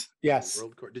 Yes.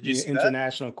 World Court. Did you see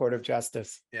International Court of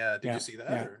Justice? Yeah. Did you see that?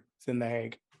 Yeah. It's in The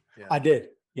Hague. Yeah. I did.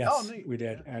 Yes, oh, neat. We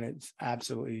did, and it's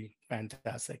absolutely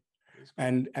fantastic.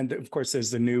 And of course,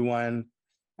 there's the new one,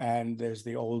 and there's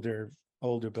the older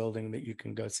building that you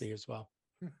can go see as well.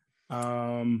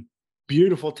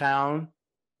 Beautiful town,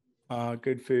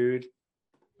 good food.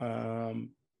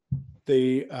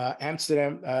 The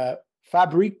Amsterdam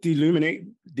Fabrique de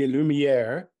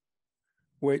Lumière,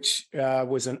 which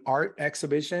was an art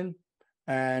exhibition,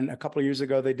 and a couple of years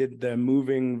ago they did the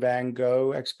moving Van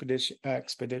Gogh exposition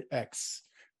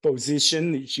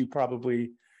that you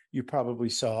probably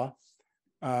saw.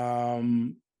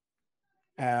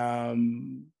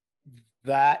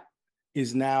 That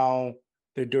is now,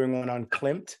 they're doing one on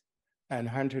Klimt and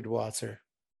Hundertwasser,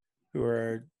 who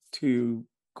are two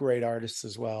great artists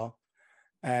as well.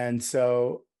 And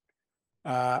so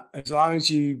as long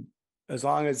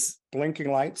as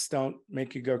blinking lights don't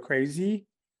make you go crazy,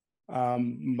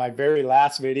 my very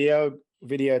last video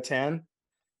 10,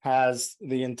 has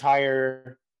the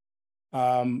entire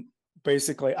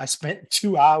basically I spent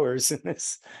 2 hours in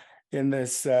this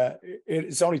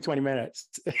it's only 20 minutes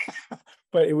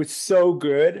but it was so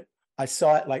good. I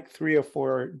saw it like 3 or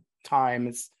 4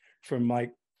 times from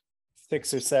like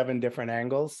 6 or 7 different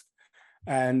angles,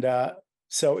 and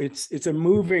so it's a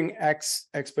moving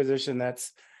exposition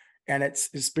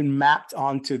it's been mapped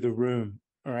onto the room.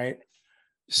 All right,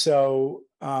 so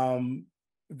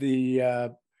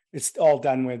it's all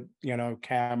done with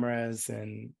cameras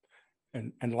and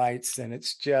lights, and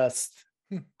it's just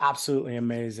Absolutely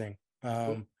amazing.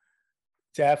 Cool.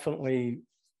 Definitely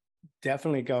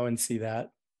go and see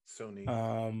that. So neat.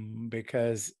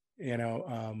 Because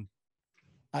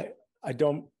I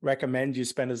don't recommend you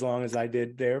spend as long as I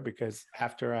did there, because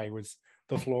after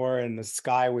the floor and the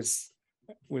sky was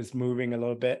moving a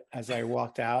little bit as I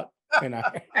walked out, and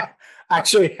I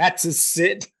actually had to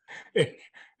sit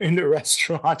in the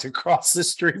restaurant across the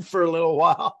street for a little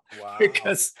while. Wow.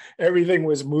 Because everything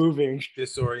was moving.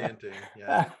 Disorienting.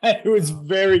 Yeah. It was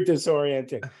very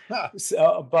disorienting.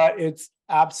 So, but it's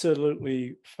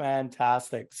absolutely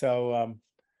fantastic. So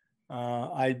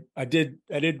I did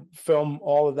film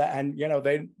all of that, and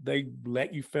they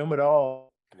let you film it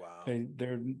all. Wow.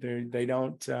 They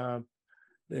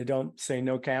don't say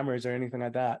no cameras or anything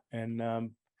like that,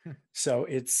 and so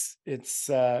it's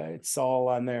all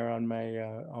on there on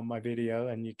my video,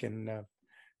 and you can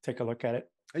take a look at it.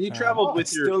 And you traveled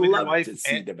with your wife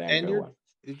and your.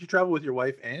 Did you travel with your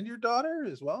wife and your daughter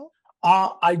as well?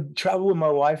 I traveled with my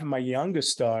wife and my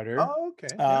youngest daughter. Oh, okay.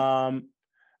 Yeah.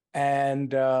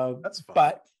 And that's fun.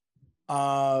 But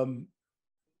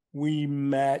we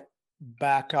met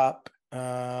back up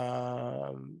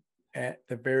at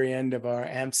the very end of our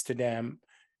Amsterdam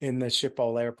in the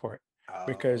Schiphol airport,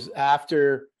 because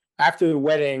after the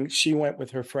wedding, she went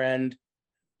with her friend,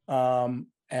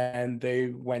 and they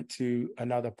went to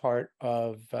another part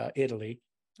of Italy.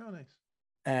 Oh, nice.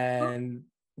 And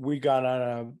we went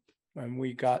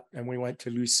to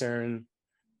Lucerne,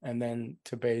 and then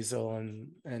to Basel,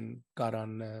 and got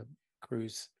on the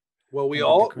cruise. Well, we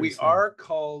are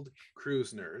called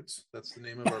Cruise Nerds. That's the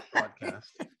name of our podcast.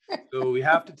 So we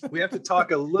have to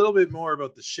talk a little bit more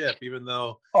about the ship, even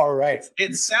though all right,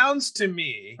 it sounds to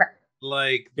me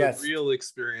like the yes. real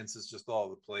experience is just all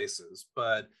the places.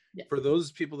 But for those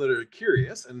people that are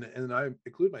curious, and I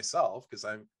include myself, because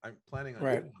I'm planning on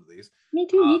doing one of these. Me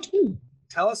too.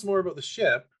 Tell us more about the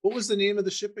ship. What was the name of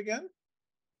the ship again?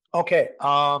 Okay.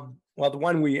 Well, the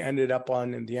one we ended up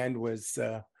on in the end was,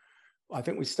 I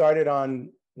think we started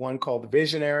on one called the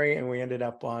Visionary, and we ended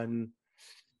up on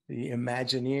the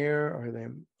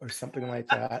Imagineer or something like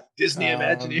that. Disney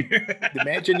Imagineer. The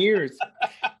Imagineers.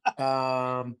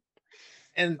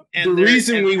 And the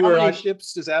reason we were on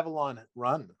ships does Avalon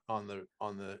run on the?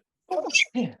 Oh,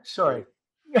 yeah, sorry.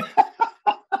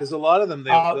 Because a lot of them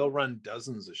they'll run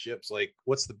dozens of ships. Like,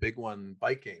 what's the big one?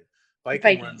 Viking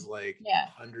runs like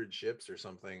 100 ships or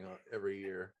something every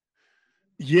year.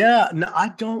 Yeah, no, I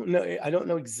don't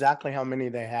know exactly how many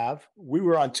they have. We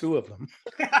were on 2 of them.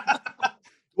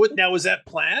 What now, was that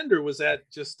planned, or was that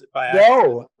just by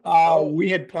accident? No, we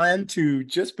had planned to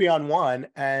just be on one,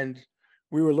 and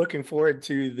we were looking forward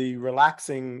to the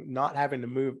relaxing, not having to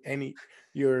move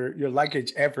your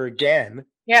luggage ever again.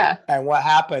 Yeah. And what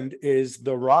happened is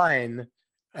the Rhine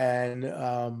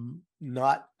and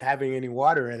not having any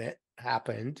water in it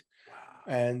happened.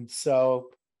 Wow. And so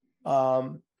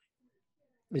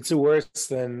it's the worst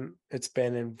than it's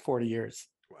been in 40 years.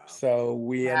 Wow. So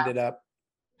we ended up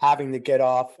having to get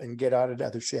off and get on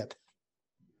another ship.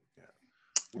 Yeah.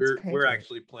 We're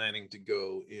actually planning to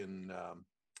go in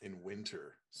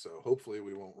winter, so hopefully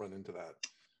we won't run into that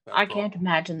I problem. Can't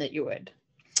imagine that you would.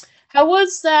 How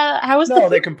was no,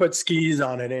 they can put skis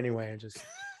on it anyway and just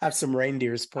have some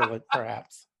reindeers pull it,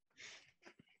 perhaps.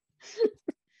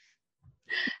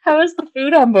 How was the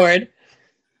food on board?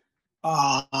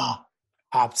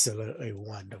 Absolutely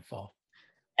wonderful.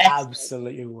 Excellent.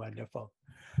 Absolutely wonderful.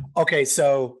 Okay,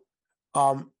 so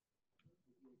I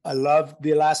love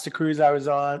the Alaska cruise I was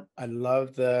on. I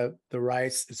love the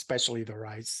rice, especially the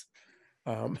rice.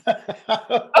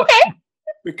 Okay.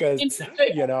 Because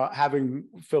having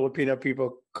Filipino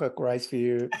people cook rice for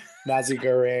you, nasi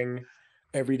goreng,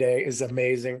 every day is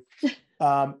amazing.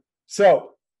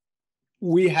 So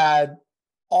we had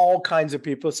all kinds of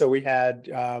people. So we had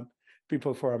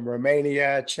people from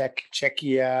Romania,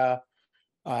 Czechia,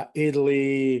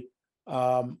 Italy.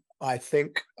 I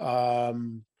think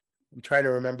I'm trying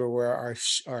to remember where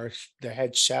the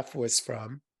head chef was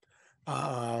from.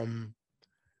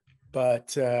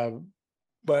 But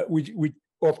we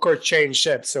of course changed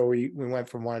ships, so we went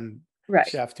from one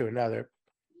chef to another.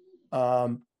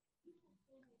 The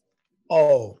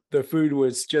food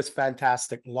was just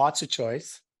fantastic. Lots of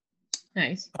choice.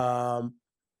 Nice.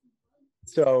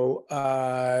 So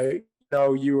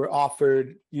you were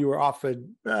offered 3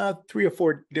 or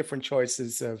 4 different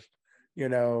choices of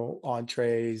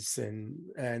entrees,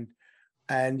 and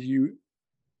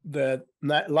the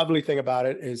lovely thing about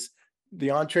it is the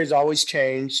entrees always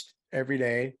changed every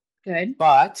day. Good.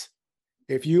 But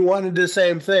if you wanted the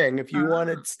same thing, if you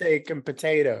wanted steak and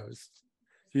potatoes,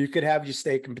 you could have your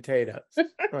steak and potatoes.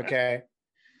 Okay.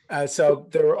 So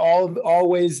there were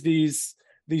always these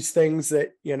things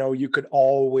that, you could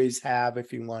always have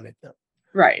if you wanted them.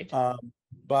 Right.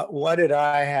 But what did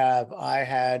I have? I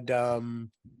had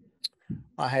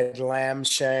lamb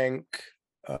shank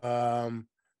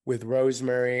with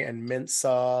rosemary and mint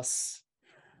sauce,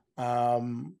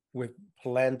 with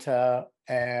polenta,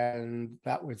 and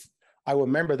I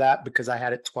remember that because I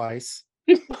had it twice.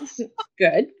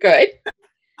 Good.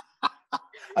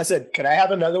 I said, "Can I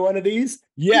have another one of these?"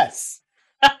 Yes.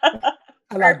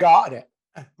 And I got it.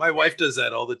 My wife does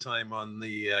that all the time on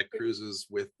the cruises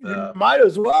with You might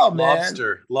as well, man.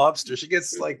 Lobster. She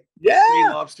gets like 3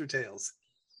 lobster tails.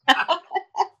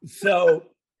 So,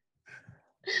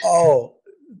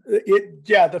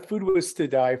 the food was to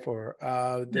die for.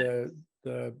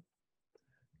 The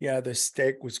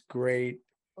steak was great.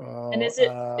 And is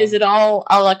it all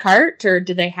a la carte, or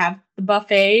do they have the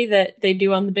buffet that they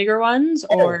do on the bigger ones?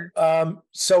 Or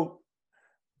so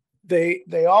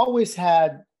they always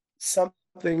had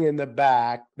something in the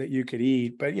back that you could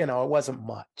eat, but it wasn't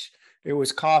much. It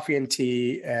was coffee and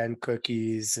tea and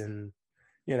cookies, and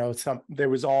there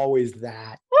was always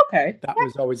that. Okay. That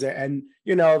was always there. And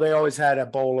they always had a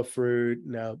bowl of fruit,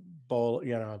 bowl,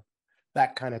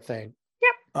 that kind of thing.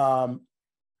 Yep.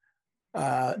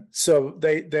 So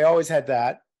they always had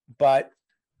that, but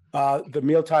the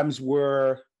meal times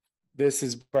were, this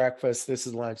is breakfast, this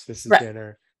is lunch, this is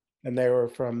dinner, and they were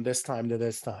from this time to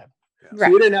this time. Yeah. So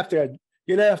you didn't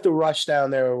have to rush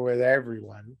down there with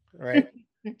everyone, right?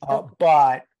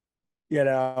 But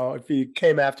if you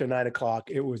came after 9:00,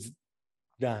 it was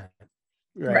done,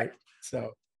 right?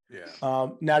 So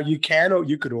now you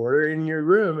could order in your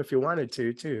room if you wanted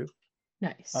to too.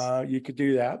 Nice. You could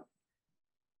do that.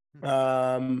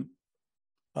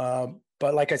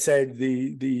 But like I said,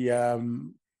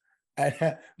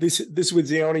 this was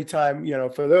the only time,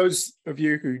 for those of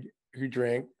you who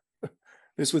drink,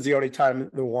 this was the only time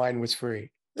the wine was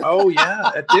free. Oh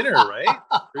yeah, at dinner, right?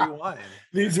 Free wine.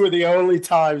 These were the only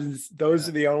times. Those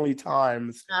are the only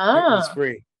times it was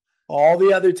free. All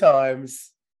the other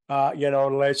times,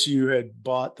 unless you had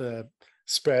bought the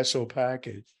special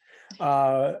package,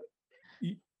 and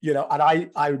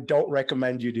I don't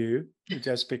recommend you do,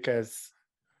 just because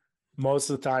most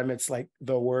of the time it's like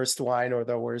the worst wine or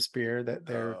the worst beer that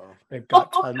they've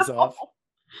got tons of,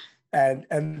 and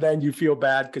then you feel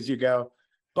bad because you go,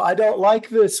 but I don't like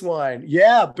this wine.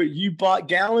 Yeah, but you bought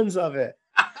gallons of it.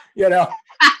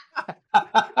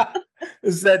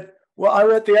 Is that, well, I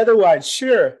want the other wine.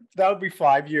 Sure, that would be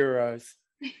 €5.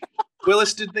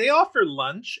 Willis, did they offer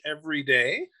lunch every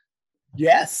day?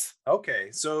 Yes.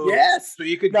 Okay, so yes, so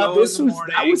you could go in the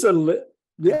morning. That was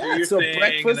so thing,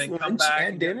 breakfast, and then come lunch, back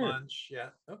and dinner. Lunch. Yeah.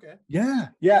 Okay. Yeah.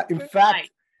 In fact,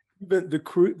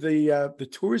 the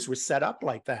tours were set up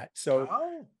like that. So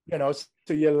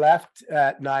so you left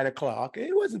at 9:00.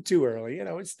 It wasn't too early,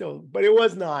 it's still, but it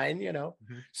was 9.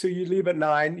 Mm-hmm. So you leave at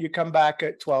 9, you come back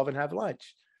at 12 and have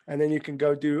lunch, and then you can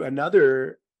go do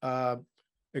another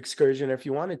excursion if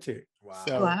you wanted to. Wow.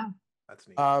 So, that's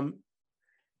neat.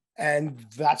 And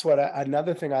that's what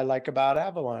another thing I like about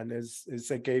Avalon is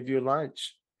they gave you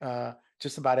lunch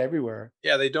just about everywhere.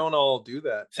 Yeah, they don't all do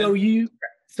that. So you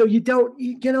don't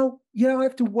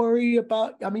have to worry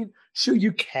about. I mean, sure,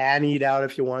 you can eat out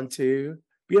if you want to,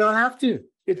 but you don't have to.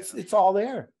 It's all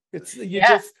there. You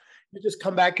just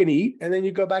come back and eat, and then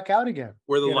you go back out again.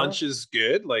 Were the lunches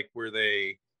good? Like, were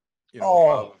they? They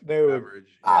were average?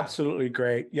 Absolutely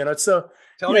great. So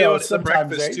tell me about the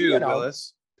breakfast too,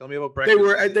 Willis. Tell me about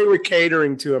breakfast. They were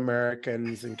catering to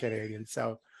Americans and Canadians.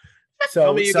 So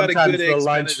tell me you got a good eggs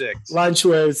Benedict. Lunch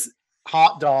was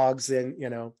hot dogs, and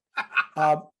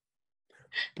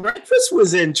breakfast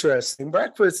was interesting.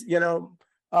 Breakfast, any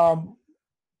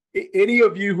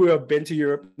of you who have been to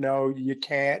Europe know you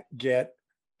can't get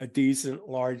a decent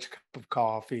large cup of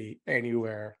coffee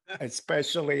anywhere,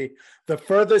 especially the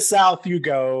further south you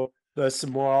go, the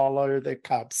smaller the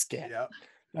cups get. Yep.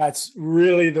 That's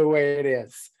really the way it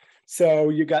is. So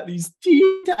you got these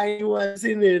teeny tiny ones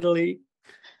in Italy,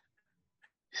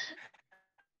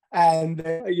 and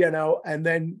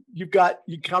then you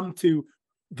come to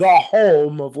the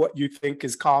home of what you think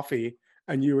is coffee,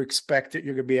 and you expect that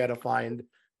you're going to be able to find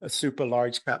a super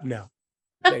large cup. No,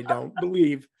 they don't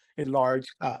believe in large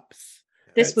cups.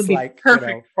 This would be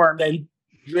perfect for me. Then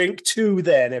drink 2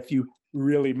 then if you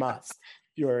really must.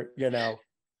 You're,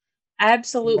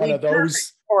 absolutely one of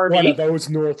those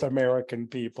North American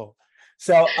people.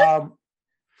 So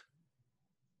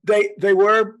they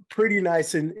were pretty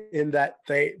nice in that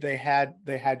they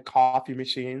had coffee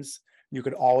machines. You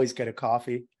could always get a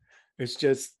coffee. It's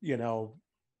just, you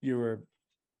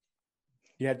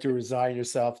you had to resign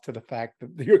yourself to the fact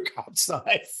that your cup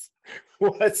size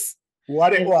was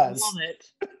what it was. Love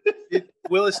it.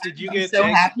 Willis, did you get so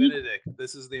eggs happy. Benedict?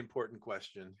 This is the important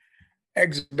question.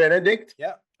 Eggs Benedict?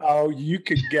 Yeah. Oh, you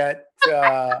could get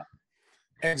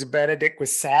eggs Benedict with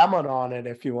salmon on it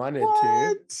if you wanted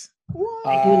to. What?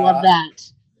 I do love that.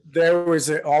 There was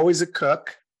always a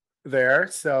cook there,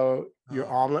 so your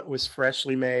omelet was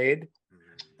freshly made.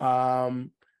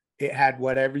 It had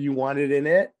whatever you wanted in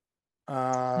it.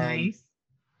 Nice.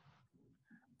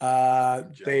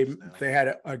 They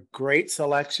had a great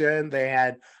selection. They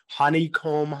had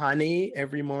honeycomb honey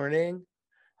every morning.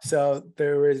 So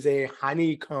there was a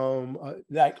honeycomb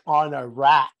like on a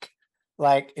rack,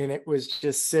 like, and it was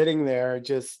just sitting there,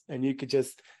 and you could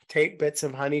just take bits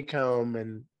of honeycomb,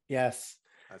 and yes.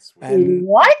 That's weird. And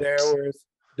what?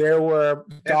 There were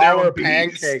dollar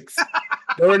pancakes.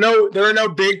 there were no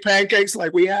big pancakes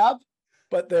like we have,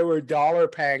 but there were dollar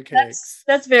pancakes.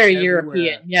 That's very everywhere.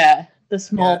 European. Yeah. The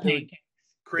small pancakes.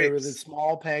 There were the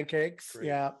small pancakes. Crepes.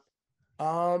 Yeah.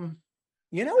 I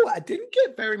didn't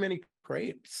get very many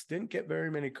crepes.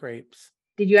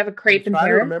 Did you have a crepe in Paris?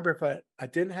 I remember if I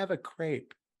didn't have a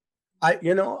crepe.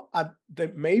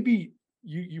 Maybe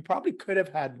you probably could have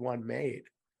had one made.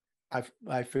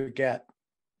 I forget.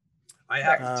 I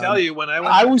have to tell you, when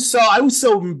I was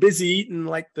so busy eating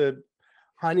like the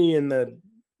honey and the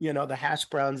the hash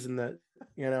browns and the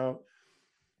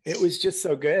it was just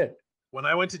so good. When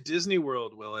I went to Disney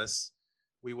World, Willis,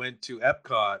 we went to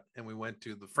Epcot and we went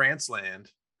to the France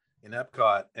Land in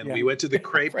Epcot, and we went to the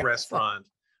crepe restaurant.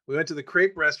 We went to the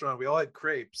crepe restaurant. We all had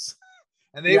crepes,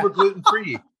 and they were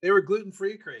gluten-free. They were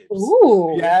gluten-free crepes.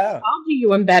 Ooh, yeah. I'll do you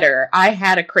one better. I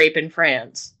had a crepe in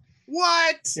France.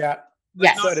 What? Yeah.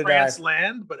 Yes. Not France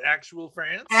Land, but actual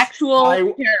France?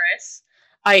 Actual Paris.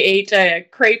 I ate a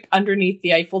crepe underneath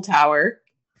the Eiffel Tower,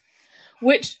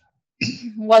 which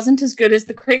wasn't as good as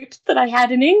the crepes that I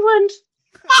had in England.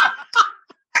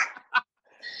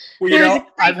 Well,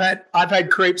 I've had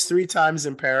crepes 3 times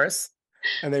in Paris,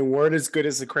 and they weren't as good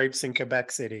as the crepes in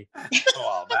Quebec City.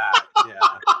 Oh, that, yeah.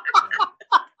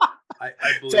 I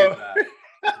believe that.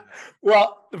 Yeah.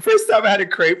 Well, the first time I had a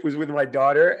crepe was with my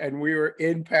daughter, and we were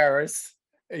in Paris,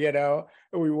 and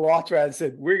we walked around and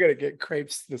said, we're going to get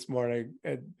crepes this morning.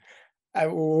 And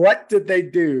what did they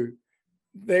do?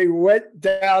 They went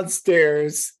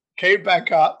downstairs, came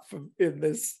back up in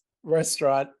this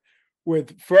restaurant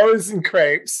with frozen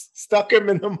crepes, stuck them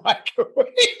in the microwave.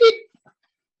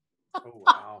 Oh,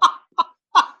 wow.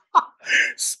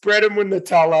 Spread them with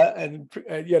Nutella and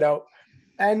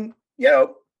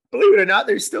believe it or not,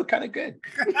 they're still kind of good.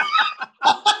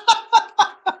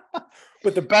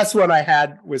 But the best one I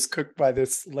had was cooked by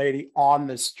this lady on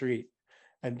the street,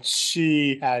 and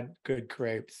she had good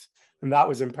crepes. And that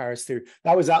was in Paris too.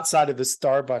 That was outside of the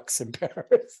Starbucks in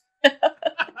Paris.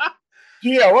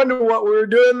 Gee, I wonder what we were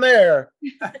doing there.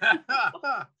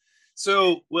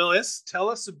 So, Willis, tell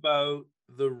us about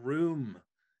the room.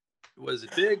 Was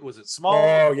it big? Was it small?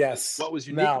 Oh, yes. What was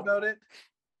unique about it?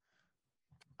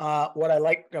 What I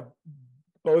liked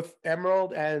both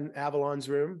Emerald and Avalon's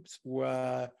rooms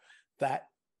were that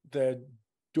the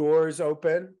doors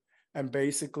open, and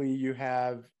basically you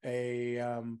have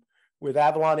with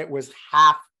Avalon, it was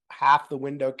half the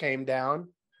window came down,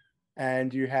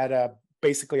 and you had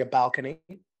basically a balcony.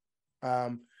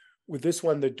 With this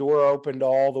one, the door opened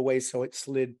all the way, so it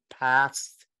slid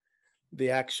past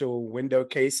the actual window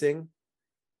casing,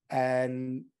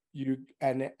 and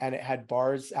it had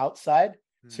bars outside,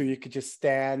 so you could just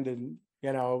stand and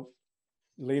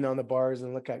lean on the bars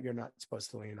and look out. You're not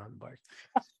supposed to lean on the bars,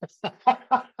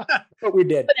 but we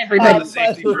did. But everybody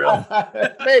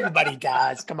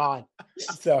does. Come on.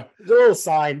 So there's a little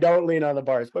sign: don't lean on the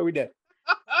bars, but we did.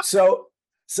 So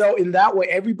in that way,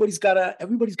 everybody's got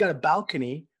a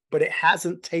balcony, but it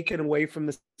hasn't taken away from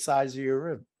the size of your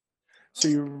room. So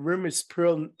your room is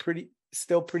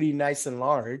still pretty nice and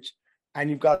large, and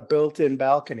you've got a built-in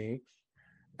balcony.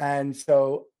 And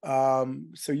so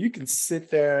you can sit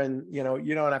there, and you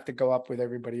don't have to go up with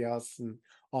everybody else and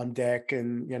on deck,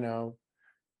 and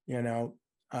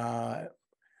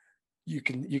you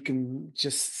can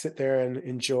just sit there and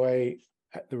enjoy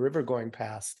the river going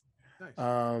past. Nice.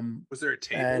 Was there a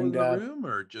table in the room,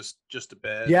 or just a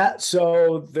bed? Yeah,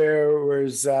 so there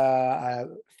was a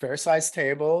fair-sized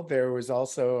table. There was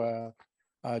also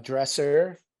a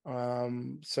dresser.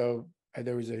 So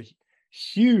there was a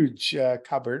huge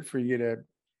cupboard for you to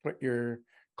put your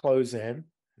clothes in.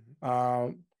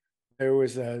 There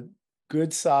was a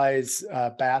good size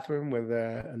bathroom with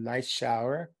a nice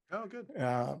shower. Oh, good.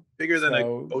 Bigger than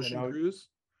an ocean cruise?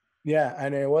 Yeah,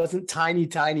 and it wasn't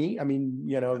tiny. I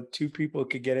mean, two people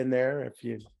could get in there if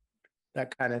you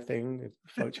that kind of thing, if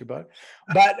floats your boat.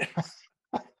 But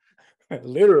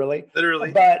literally.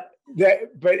 But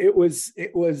it was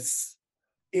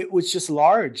just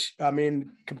large. I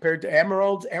mean, compared to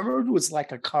Emerald was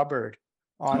like a cupboard.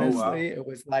 Honestly, It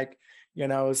was like,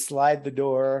 slide the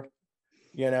door,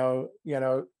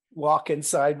 walk in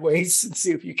sideways and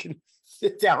see if you can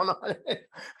sit down on it.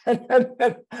 And then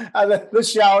the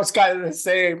shower's kind of the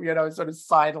same, sort of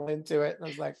sidle into it. And I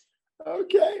was like,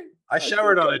 okay. I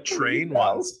showered on a train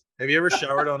once. Have you ever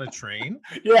showered on a train?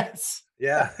 Yes.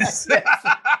 Yeah. Yes.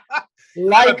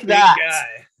 Like that.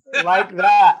 Like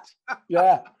that.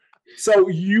 Yeah. So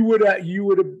you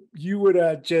would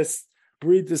have just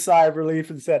breathed a sigh of relief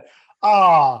and said,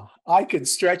 I can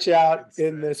stretch out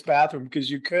in this bathroom,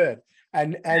 because you could.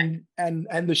 And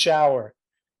the shower.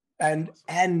 And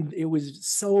it was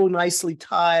so nicely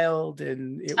tiled,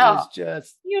 and it was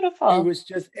just beautiful. It was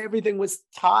just, everything was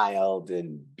tiled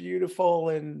and beautiful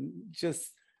and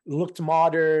just looked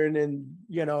modern, and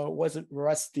it wasn't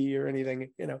rusty or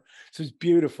anything, so it's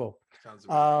beautiful. Sounds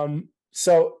amazing.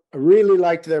 So I really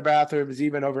liked their bathrooms,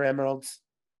 even over Emerald's.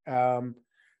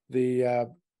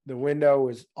 The window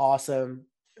was awesome,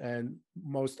 and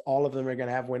most all of them are going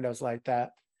to have windows like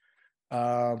that.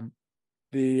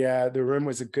 The room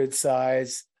was a good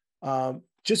size,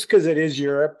 just because it is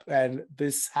Europe, and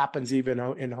this happens even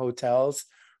in hotels.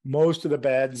 Most of the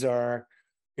beds are,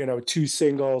 two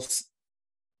singles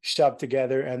shoved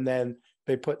together, and then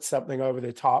they put something over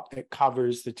the top that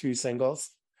covers the two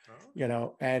singles.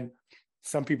 And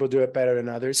some people do it better than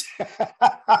others.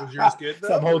 Was yours good though?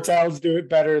 Some hotels do it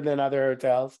better than other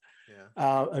hotels.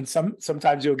 Yeah. And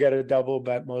sometimes you'll get a double,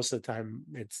 but most of the time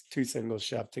it's two singles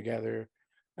shoved together,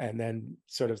 and then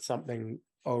sort of something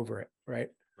over it, right?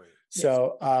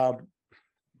 So,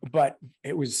 but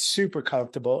it was super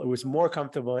comfortable. It was more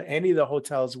comfortable than any of the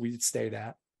hotels we'd stayed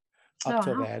at up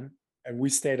to then. And we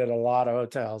stayed at a lot of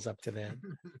hotels up to then.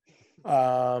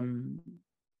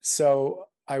 So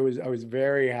I was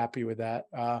very happy with that.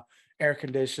 Air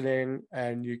conditioning,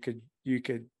 and you could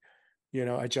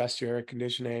adjust your air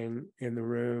conditioning in the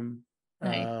room.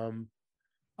 Nice.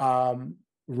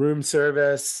 Room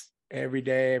service every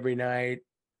day, every night.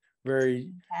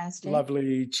 Very Fantastic.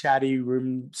 lovely, chatty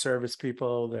room service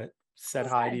people that said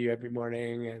hi to you every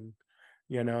morning, and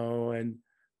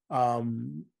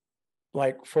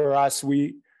like for us,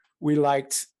 we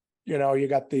liked, you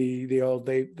got the old,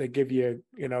 they give you,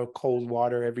 cold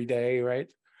water every day,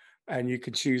 right? And you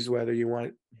can choose whether you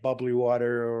want bubbly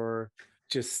water or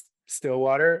just still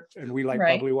water. And we like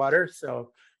bubbly water.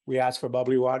 So we asked for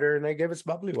bubbly water, and they gave us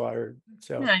bubbly water.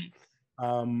 So, nice.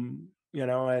 And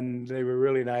they were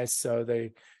really nice. So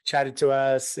they chatted to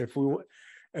us.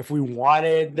 If we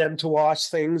wanted them to wash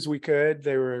things, we could.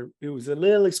 It was a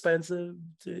little expensive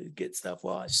to get stuff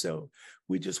washed, so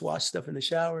we just washed stuff in the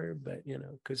shower, but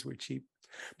because we're cheap.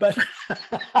 But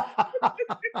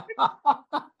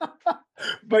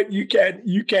but you could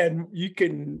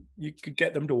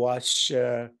get them to wash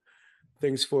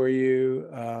things for you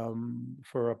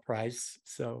for a price.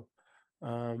 So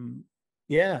cool.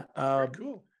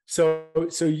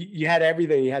 So you had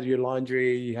everything. You had your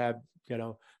laundry, you had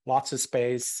lots of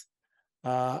space.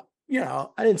 I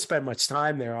didn't spend much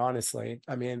time there, honestly.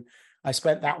 I mean, I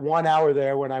spent that 1 hour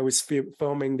there when I was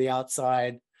filming the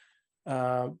outside,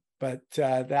 but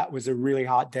that was a really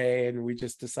hot day, and we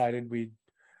just decided we'd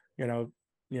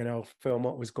film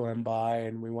what was going by,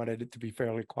 and we wanted it to be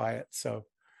fairly quiet. So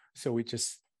we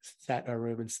just sat in our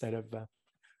room instead of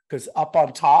because up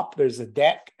on top there's a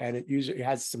deck, and it usually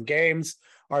has some games.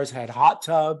 Ours had a hot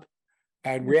tub,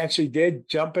 and we actually did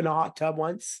jump in a hot tub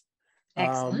once.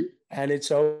 Excellent. And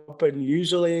it's open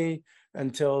usually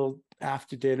until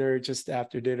after dinner, just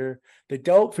after dinner.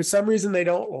 For some reason, they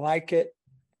don't like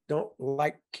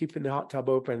keeping the hot tub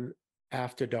open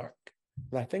after dark.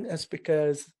 And I think that's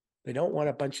because they don't want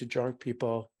a bunch of drunk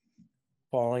people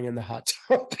falling in the hot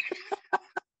tub.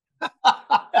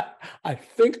 I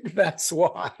think that's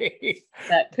why.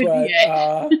 That could be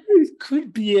it. It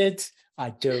could be it. I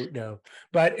don't know.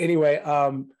 But anyway,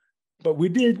 but we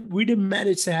did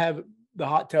manage to have the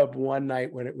hot tub one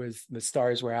night when the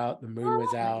stars were out, the moon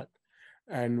was out,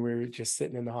 and we were just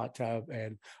sitting in the hot tub.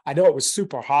 And I know it was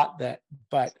super hot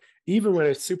but even when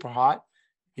it's super hot,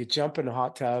 you jump in the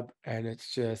hot tub, and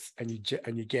it's just, and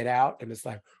you get out, and it's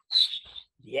like,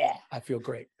 yeah, I feel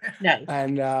great. Nice.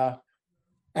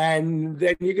 And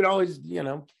then you can always,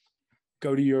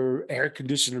 go to your air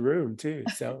conditioned room too.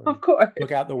 So of course,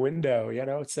 look out the window,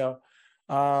 So,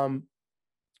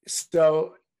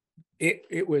 so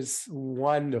it was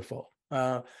wonderful.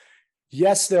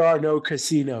 yes, there are no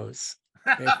casinos.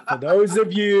 For those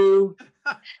of you,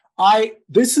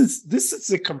 this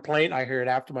is a complaint I heard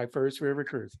after my first river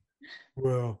cruise.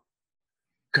 Well,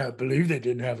 can't believe they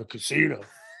didn't have a casino.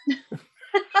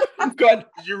 Did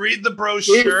you read the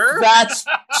brochure? If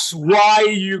that's why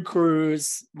you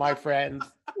cruise, my friend,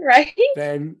 right?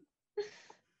 Then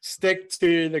stick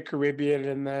to the Caribbean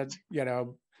and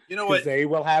what? They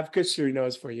will have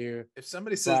casinos for you. If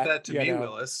somebody says that to me,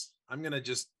 Willis, I'm gonna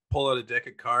just pull out a deck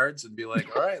of cards and be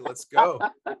like, all right, let's go.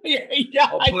 I'll play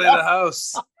the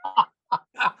house.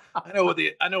 I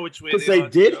know which way they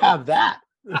did have that.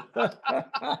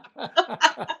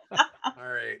 All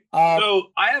right. So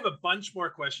I have a bunch more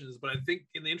questions, but I think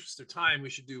in the interest of time, we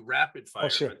should do rapid fire. Oh,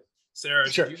 sure. Sarah,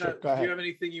 do you have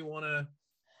anything you want to?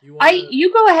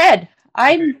 You go ahead.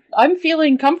 I'm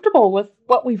feeling comfortable with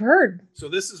what we've heard. So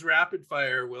this is rapid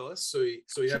fire, Willis. So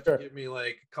you have to give me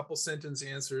like a couple sentence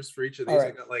answers for each of these.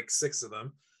 Right. I got like 6 of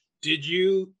them. Did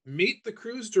you meet the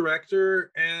cruise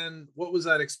director, and what was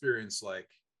that experience like?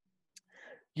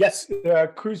 Yes,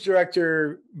 the cruise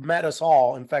director met us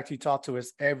all. In fact, he talked to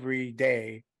us every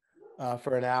day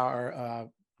for an hour.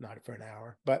 Not for an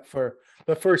hour, but for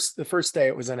the first day,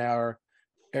 it was an hour.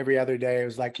 Every other day, it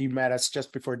was like he met us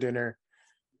just before dinner,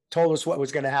 told us what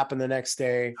was going to happen the next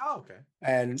day. Oh, okay.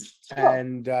 And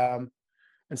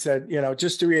said,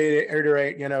 just to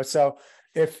reiterate, so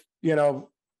if,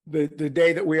 the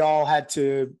day that we all had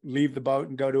to leave the boat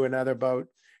and go to another boat,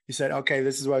 he said, okay,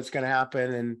 this is what's going to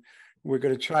happen. And we're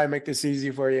going to try and make this easy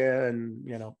for you.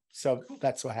 And, so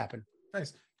that's what happened.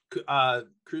 Nice.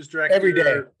 Cruise director. Every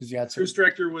day is the answer. Cruise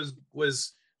director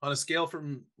was on a scale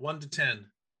from 1 to 10.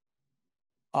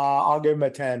 I'll give him a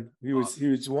 10. He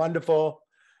was wonderful.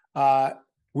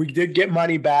 We did get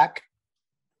money back.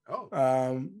 Oh.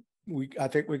 I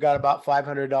think we got about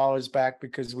 $500 back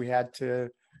because we had to,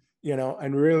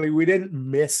 and really we didn't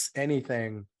miss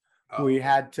anything. Oh. We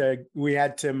had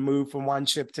to move from one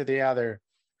ship to the other.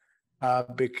 We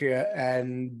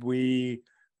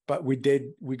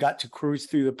got to cruise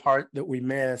through the part that we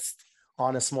missed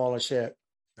on a smaller ship.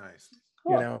 Nice.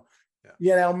 Cool.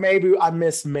 Maybe I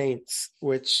missed Mainz,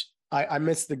 which I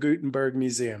missed the Gutenberg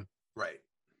Museum. Right.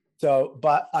 So,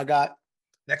 but I got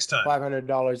next time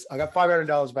 $500. I got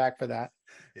 $500 back for that.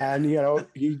 Yeah. And,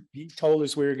 he told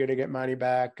us we were going to get money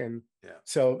back. And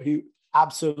so he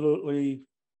absolutely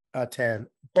a 10,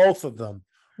 both of them.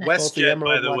 WestJet,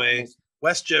 by the way,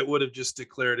 WestJet would have just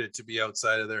declared it to be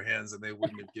outside of their hands and they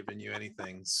wouldn't have given you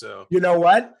anything. So you know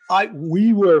what?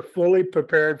 We were fully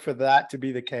prepared for that to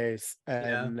be the case.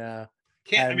 And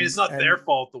it's not their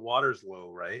fault the water's low,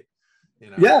 right?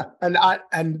 Yeah.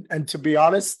 And to be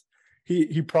honest,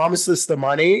 he promised us the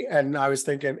money and I was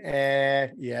thinking,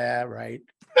 yeah, right.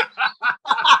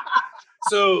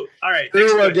 So all right. We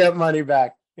will get money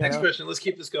back. Next question. Let's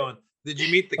keep this going. Did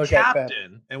you meet the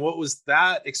captain? And what was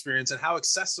that experience? And how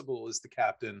accessible is the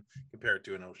captain compared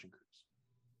to an ocean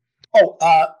cruise?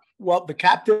 Well, the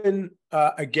captain,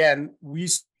 again, we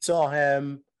saw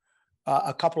him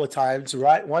a couple of times,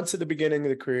 right? Once at the beginning of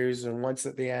the cruise and once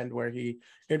at the end where he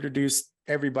introduced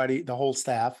everybody, the whole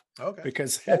staff. Okay.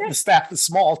 Because the staff is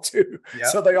small too. Yep.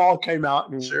 So they all came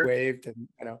out and waved and,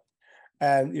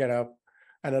 and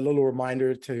a little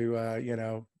reminder to,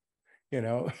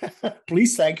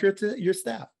 please thank your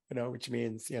staff, which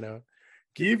means,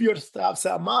 give your staff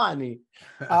some money.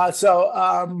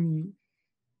 So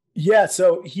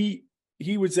he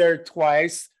was there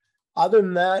twice. Other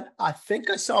than that, I think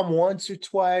I saw him once or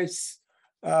twice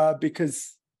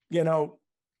because,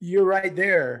 you're right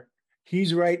there.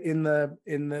 He's right in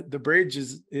the bridge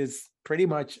is pretty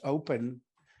much open.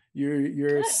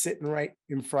 You're sitting right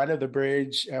in front of the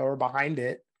bridge or behind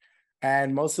it.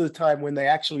 And most of the time when they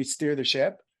actually steer the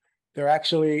ship, they're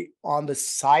actually on the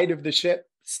side of the ship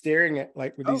steering it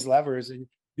like with these levers. And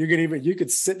you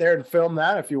could sit there and film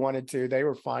that if you wanted to. They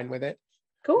were fine with it.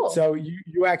 Cool. So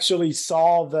you actually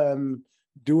saw them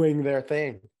doing their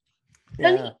thing.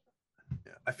 Yeah.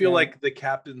 I feel like the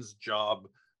captain's job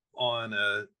on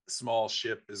a small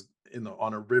ship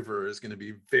on a river is going to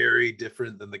be very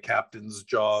different than the captain's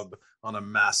job on a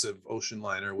massive ocean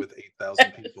liner with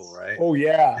 8,000 people, right? Oh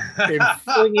yeah.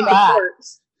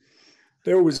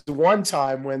 There was one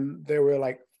time when there were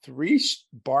like 3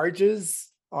 barges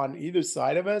on either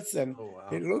side of us, and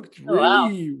it looked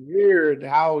really weird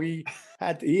how he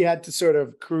had to sort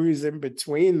of cruise in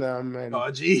between them. And so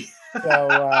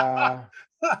that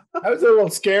was a little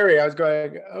scary. I was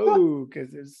going, because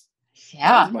there's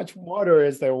not as much water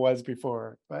as there was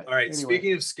before. But all right, anyway.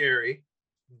 Speaking of scary,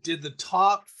 did the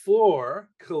top floor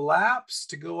collapse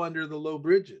to go under the low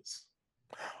bridges?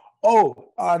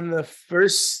 Oh, on the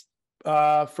first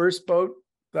first boat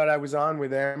that I was on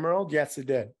with Emerald, yes, it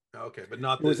did. Okay, but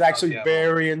not it was actually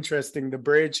very interesting. The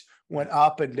bridge went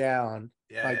up and down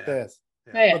this.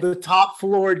 Yeah. But the top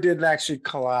floor didn't actually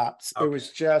collapse. Okay.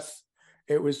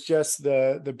 It was just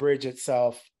the bridge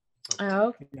itself.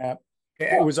 Oh. Yeah.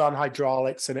 It was on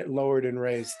hydraulics and it lowered and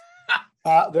raised.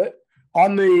 On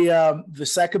the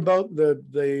second boat,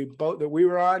 the boat that we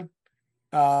were on,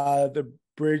 the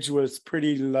bridge was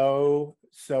pretty low,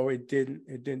 so it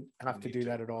didn't have to do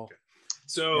that at all. Okay.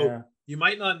 So you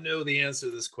might not know the answer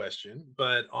to this question,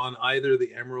 but on either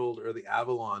the Emerald or the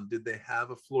Avalon, did they have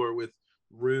a floor with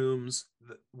rooms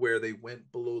where they went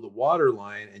below the water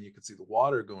line and you could see the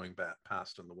water going back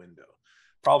past on the window?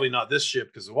 Probably not this ship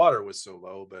because the water was so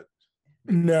low, but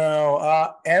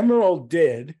no, Emerald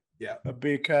did. Yeah,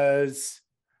 because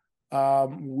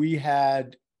we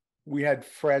had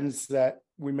friends that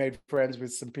we made friends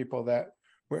with some people that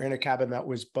were in a cabin that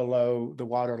was below the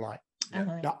water line.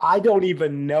 Now, I don't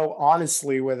even know,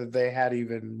 honestly, whether they had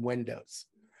even windows,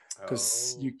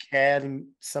 because you can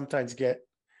sometimes get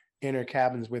inner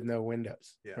cabins with no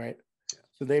windows, right? Yeah.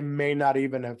 So they may not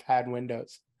even have had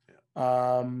windows.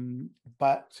 Yeah.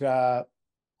 But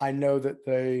I know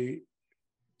that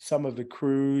some of the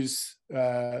crew's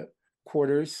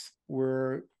quarters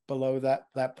were below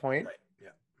that point. Right.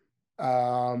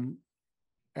 Yeah.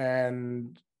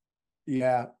 And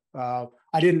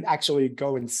I didn't actually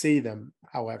go and see them,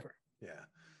 however.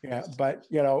 Yeah. But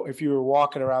if you were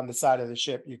walking around the side of the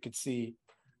ship, you could see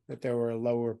that there were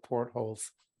lower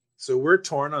portholes. So we're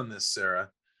torn on this, Sarah,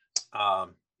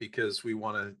 because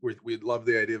we'd love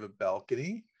the idea of a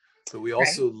balcony, but we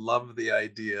also love the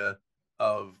idea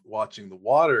of watching the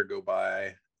water go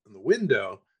by in the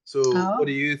window. So what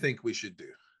do you think we should do?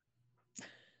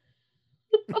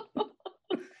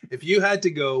 If you had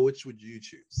to go, which would you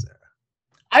choose, Sarah?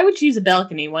 I would choose a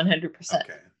balcony 100%.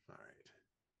 Okay. All right.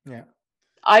 Yeah.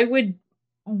 I would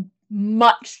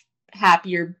much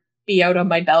happier be out on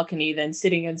my balcony than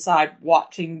sitting inside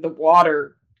watching the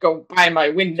water go by my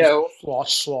window.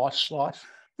 Slosh, slosh, slosh.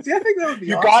 See, I think that would be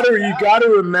you gotta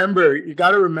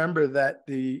remember that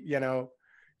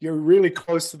you're really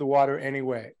close to the water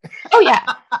anyway. Oh yeah.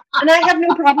 And I have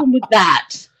no problem with that.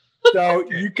 So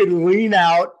you can lean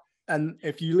out, and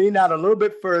if you lean out a little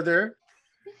bit further,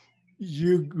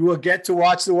 you will get to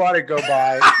watch the water go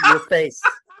by your face.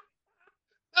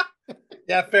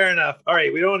 Yeah, fair enough. All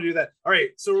right, we don't want to do that. All right,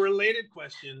 so related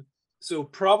question. So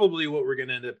probably what we're going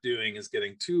to end up doing is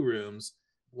getting 2 rooms,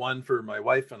 one for my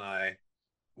wife and I,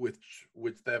 with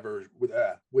whichever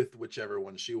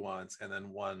one she wants, and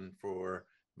then one for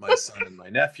my son and my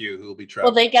nephew who will be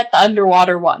traveling. Will they get the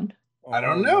underwater one? I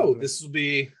don't know. This will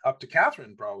be up to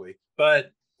Catherine probably.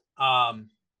 But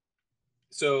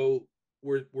so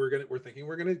we're thinking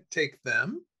we're gonna take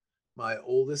them. My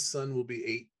oldest son will be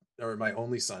 8, or my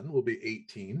only son will be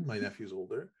 18. My nephew's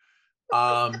older.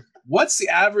 What's the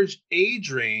average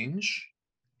age range?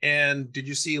 And did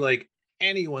you see like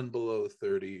anyone below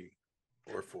 30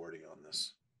 or 40 on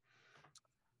this?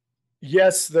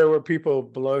 Yes, there were people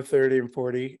below 30 and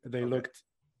 40. They looked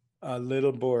a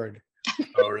little bored.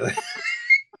 Oh, really?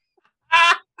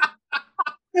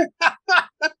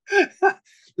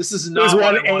 This is not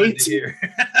what I wanted to hear.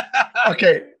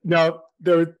 Okay, no,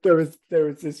 there was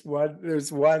this one.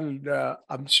 There's one.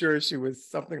 I'm sure she was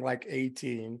something like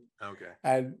 18. Okay,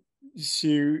 and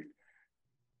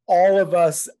all of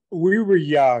us, we were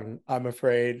young, I'm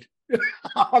afraid,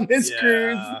 on this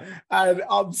cruise, and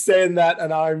I'm saying that,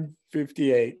 and I'm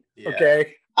 58. Yeah.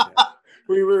 Okay,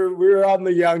 we were on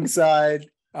the young side.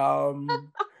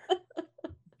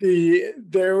 There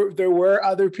were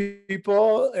other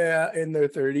people in their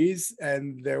 30s,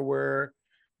 and there were,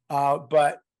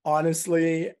 but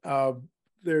honestly,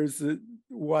 there's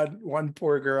one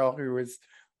poor girl who was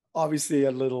obviously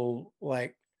a little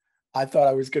like, I thought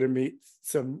I was going to meet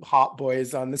some hot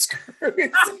boys on this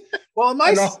cruise. Well,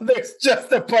 there's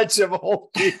just a bunch of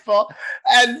old people,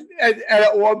 and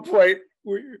at one point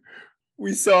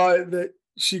we saw that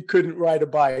she couldn't ride a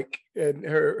bike, and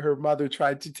her mother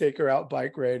tried to take her out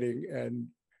bike riding,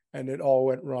 and it all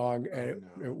went wrong, and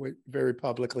it went very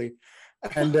publicly.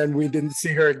 And then we didn't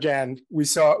see her again. We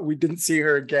didn't see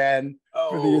her again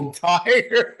for the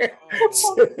entire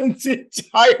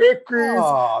cruise.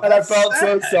 And I felt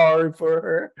so sorry for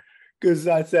her, because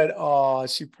I said,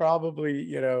 she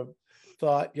probably,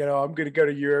 thought, I'm going to go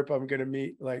to Europe. I'm going to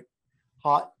meet like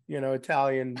hot,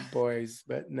 Italian boys,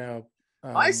 but no.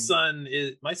 My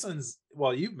son's,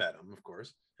 well, you've met him, of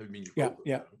course. I mean, you both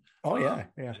yeah. Oh yeah.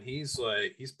 And he's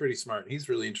pretty smart. He's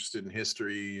really interested in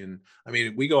history, and I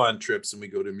mean, we go on trips and we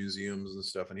go to museums and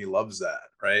stuff, and he loves that.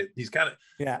 Right? He's kind of,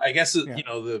 I guess, you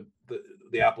know,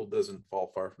 the apple doesn't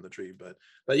fall far from the tree, but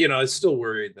you know, I was still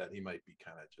worried that he might be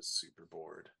kind of just super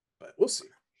bored. But we'll see.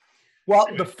 Well,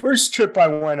 anyway. The first trip I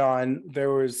went on,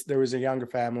 there was a younger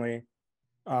family.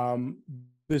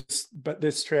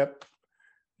 This trip,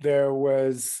 there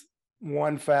was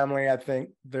one family. I think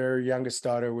their youngest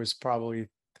daughter was probably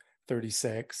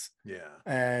 36. Yeah.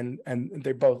 And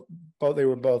they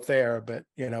were both there, but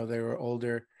you know, they were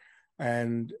older,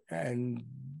 and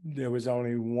there was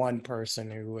only one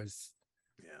person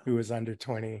who was under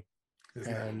 20.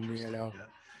 And you know,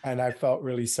 and I felt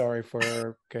really sorry for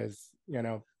her because, you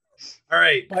know. All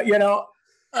right. But you know,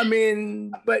 I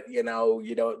mean, but you know,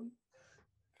 you don't.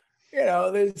 You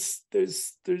know,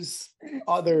 there's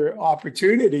other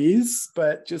opportunities,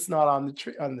 but just not on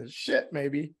the ship,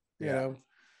 maybe. You know.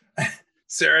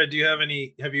 Sarah, do you have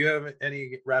any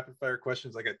rapid fire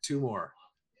questions? I got 2 more.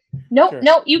 Nope, sure.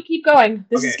 No, you keep going.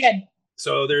 This is good.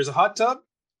 So there's a hot tub,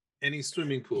 any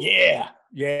swimming pool?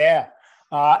 Yeah.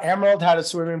 Emerald had a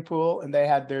swimming pool, and they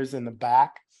had theirs in the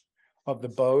back of the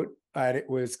boat, and it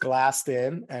was glassed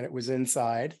in, and it was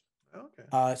inside.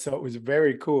 Okay. So it was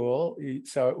very cool.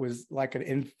 So it was like an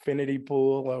infinity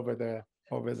pool over the.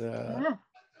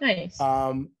 Nice.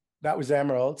 That was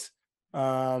Emerald's.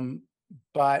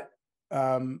 But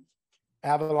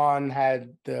Avalon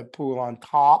had the pool on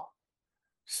top,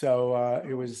 so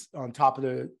it was on top of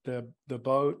the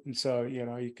boat, and so you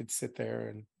know, you could sit there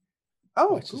and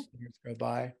watch the stars go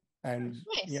by, and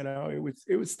you know,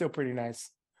 it was still pretty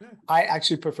nice. Yeah. I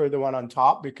actually prefer the one on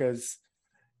top because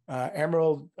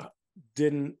Emerald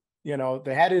didn't, you know,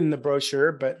 they had it in the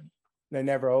brochure, but they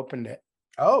never opened it.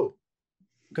 Oh,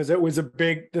 because it was a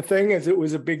big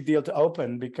deal to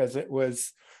open because it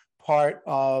was part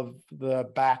of the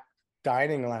back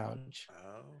dining lounge.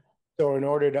 Oh. So in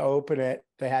order to open it,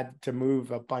 they had to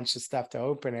move a bunch of stuff to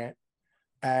open it.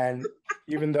 And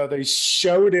even though they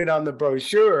showed it on the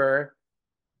brochure,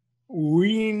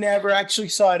 we never actually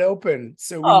saw it open.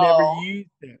 So we never used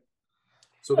it.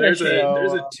 So there's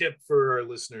a tip for our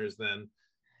listeners then.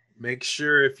 Make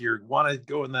sure if you want to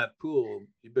go in that pool,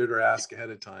 you better ask ahead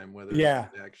of time whether they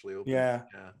actually open. Yeah.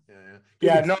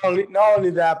 Not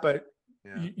only that, but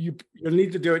you'll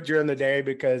need to do it during the day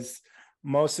because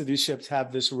most of these ships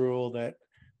have this rule that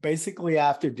basically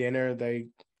after dinner they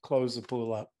close the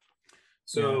pool up.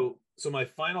 So my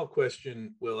final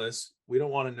question, Willis, we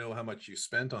don't want to know how much you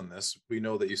spent on this. We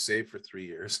know that you saved for 3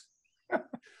 years.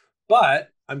 But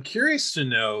I'm curious to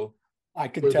know. I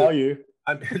can tell you.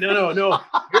 No.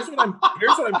 Here's what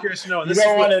I'm curious to know. And you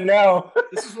don't want to know.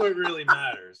 This is what really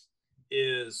matters.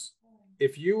 Is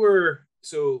if you're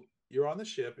on the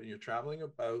ship and you're traveling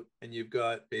about, and you've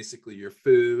got basically your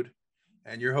food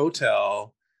and your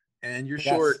hotel and your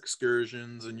shore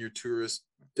excursions and your tourist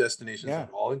destinations are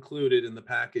all included in the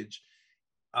package.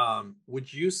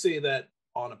 Would you say that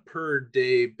on a per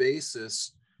day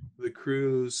basis, the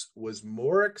cruise was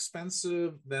more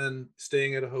expensive than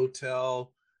staying at a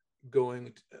hotel,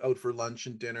 going out for lunch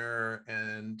and dinner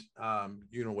and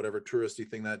you know, whatever touristy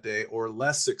thing that day, or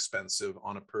less expensive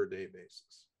on a per day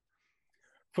basis?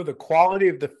 For the quality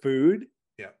of the food,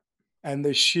 and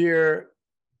the sheer,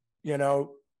 you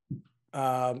know,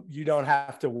 you don't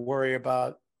have to worry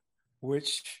about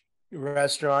which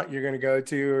restaurant you're going to go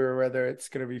to, or whether it's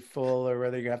going to be full, or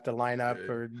whether you have to line up,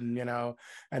 or you know,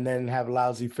 and then have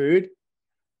lousy food.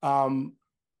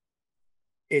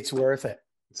 It's worth it.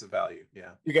 It's a value.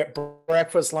 Yeah. You get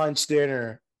breakfast, lunch,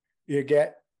 dinner. You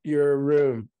get your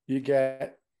room. You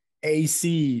get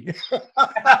AC.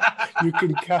 You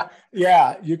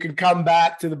can come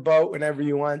back to the boat whenever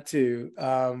you want to.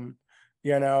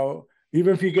 You know,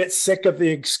 even if you get sick of the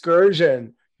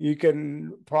excursion, you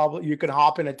can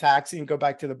hop in a taxi and go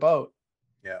back to the boat.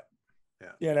 Yeah.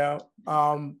 You know,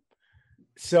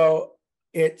 so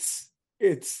it's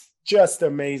just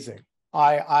amazing.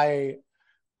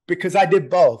 Because I did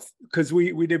both, because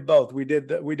we did both. We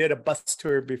did a bus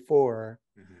tour before,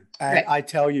 and I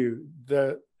tell you,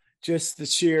 the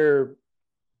sheer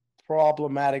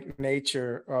problematic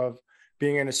nature of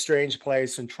being in a strange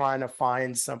place and trying to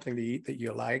find something to eat that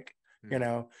you like, you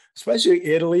know, especially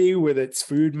Italy with its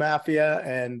food mafia,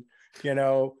 and you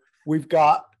know, we've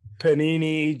got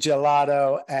panini,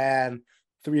 gelato, and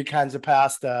 3 kinds of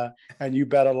pasta, and you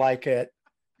better like it,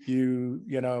 you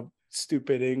know,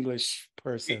 stupid English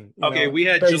person. Okay, we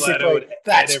had gelato.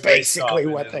 That's basically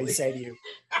what they say to you.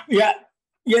 Yeah,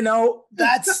 you know,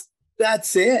 that's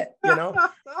it. You know,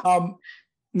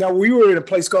 Now, we were in a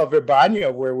place called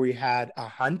Verbania where we had a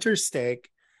hunter steak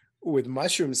with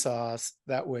mushroom sauce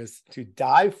that was to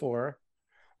die for.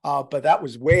 But that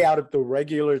was way out of the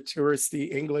regular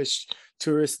English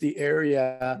touristy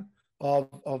area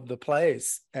of the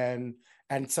place. And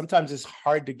sometimes it's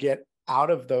hard to get out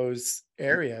of those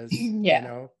areas,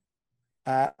 and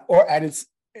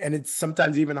it's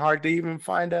sometimes even hard to even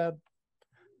find a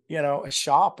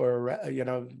shop or,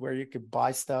 where you could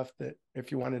buy stuff that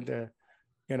if you wanted to,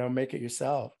 make it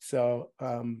yourself. So,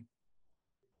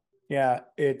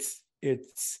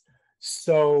 it's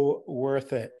so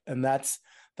worth it. And that's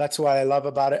what I love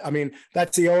about it. I mean,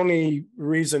 that's the only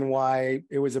reason why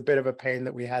it was a bit of a pain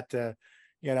that we had to,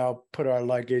 put our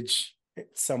luggage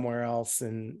somewhere else,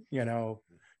 and,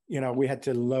 we had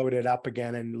to load it up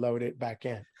again and load it back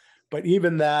in. But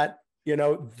even that,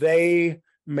 they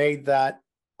made that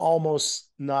almost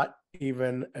not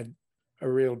even a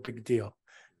real big deal.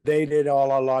 They did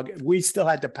all our luggage. We still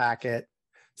had to pack it.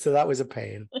 So that was a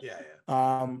pain.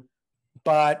 Yeah.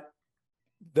 But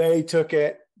they took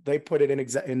it, they put it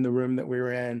in the room that we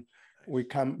were in. We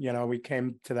came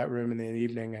to that room in the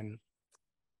evening, and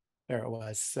there it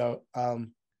was. So,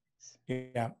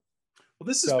 yeah. Well,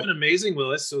 this has been amazing,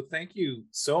 Willis. So thank you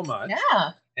so much.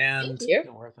 Yeah. And thank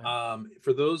you.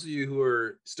 For those of you who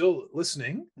are still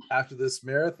listening after this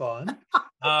marathon,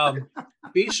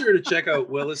 be sure to check out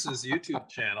Willis's YouTube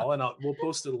channel, and we'll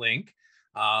post a link.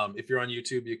 If you're on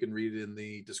YouTube, you can read it in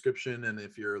the description, and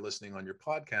if you're listening on your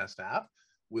podcast app,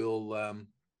 we'll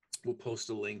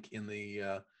post a link in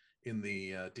the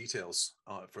details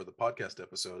for the podcast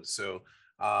episode. So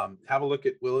have a look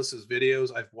at Willis's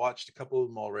videos. I've watched a couple of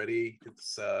them already.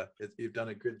 You've done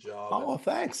a good job. Oh,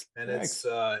 thanks. And thanks.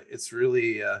 it's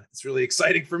really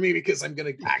exciting for me because I'm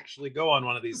going to actually go on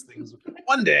one of these things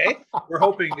one day. We're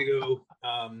hoping to go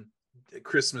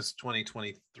Christmas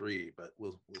 2023, but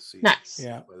we'll see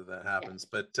whether that happens.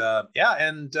 But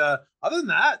other than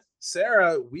that,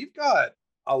 Sarah, we've got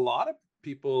a lot of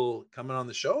people coming on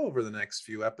the show over the next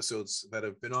few episodes that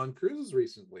have been on cruises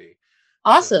recently.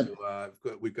 Awesome.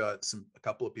 So, we've got a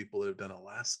couple of people that have done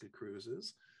Alaska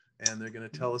cruises, and they're going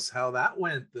to tell us how that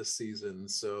went this season.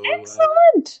 So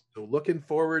excellent. So looking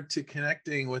forward to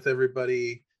connecting with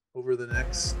everybody over the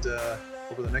next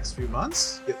few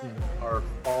months, getting our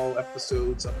fall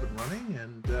episodes up and running,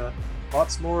 and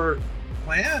lots more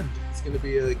planned. It's going to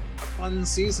be a fun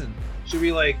season. Should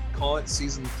we call it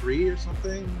season 3 or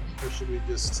something, or should we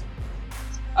just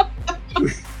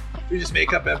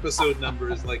make up episode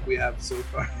numbers like we have so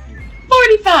far?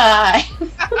 45.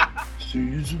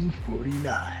 Season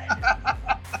 49.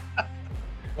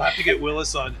 We'll have to get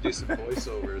Willis on to do some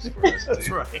voiceovers for us. That's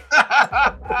right.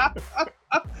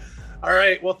 All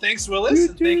right. Well, thanks, Willis,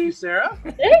 and thank you, Sarah.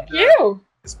 Thank you.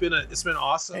 It's been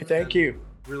awesome. Hey, thank you.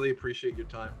 Really appreciate your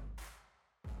time.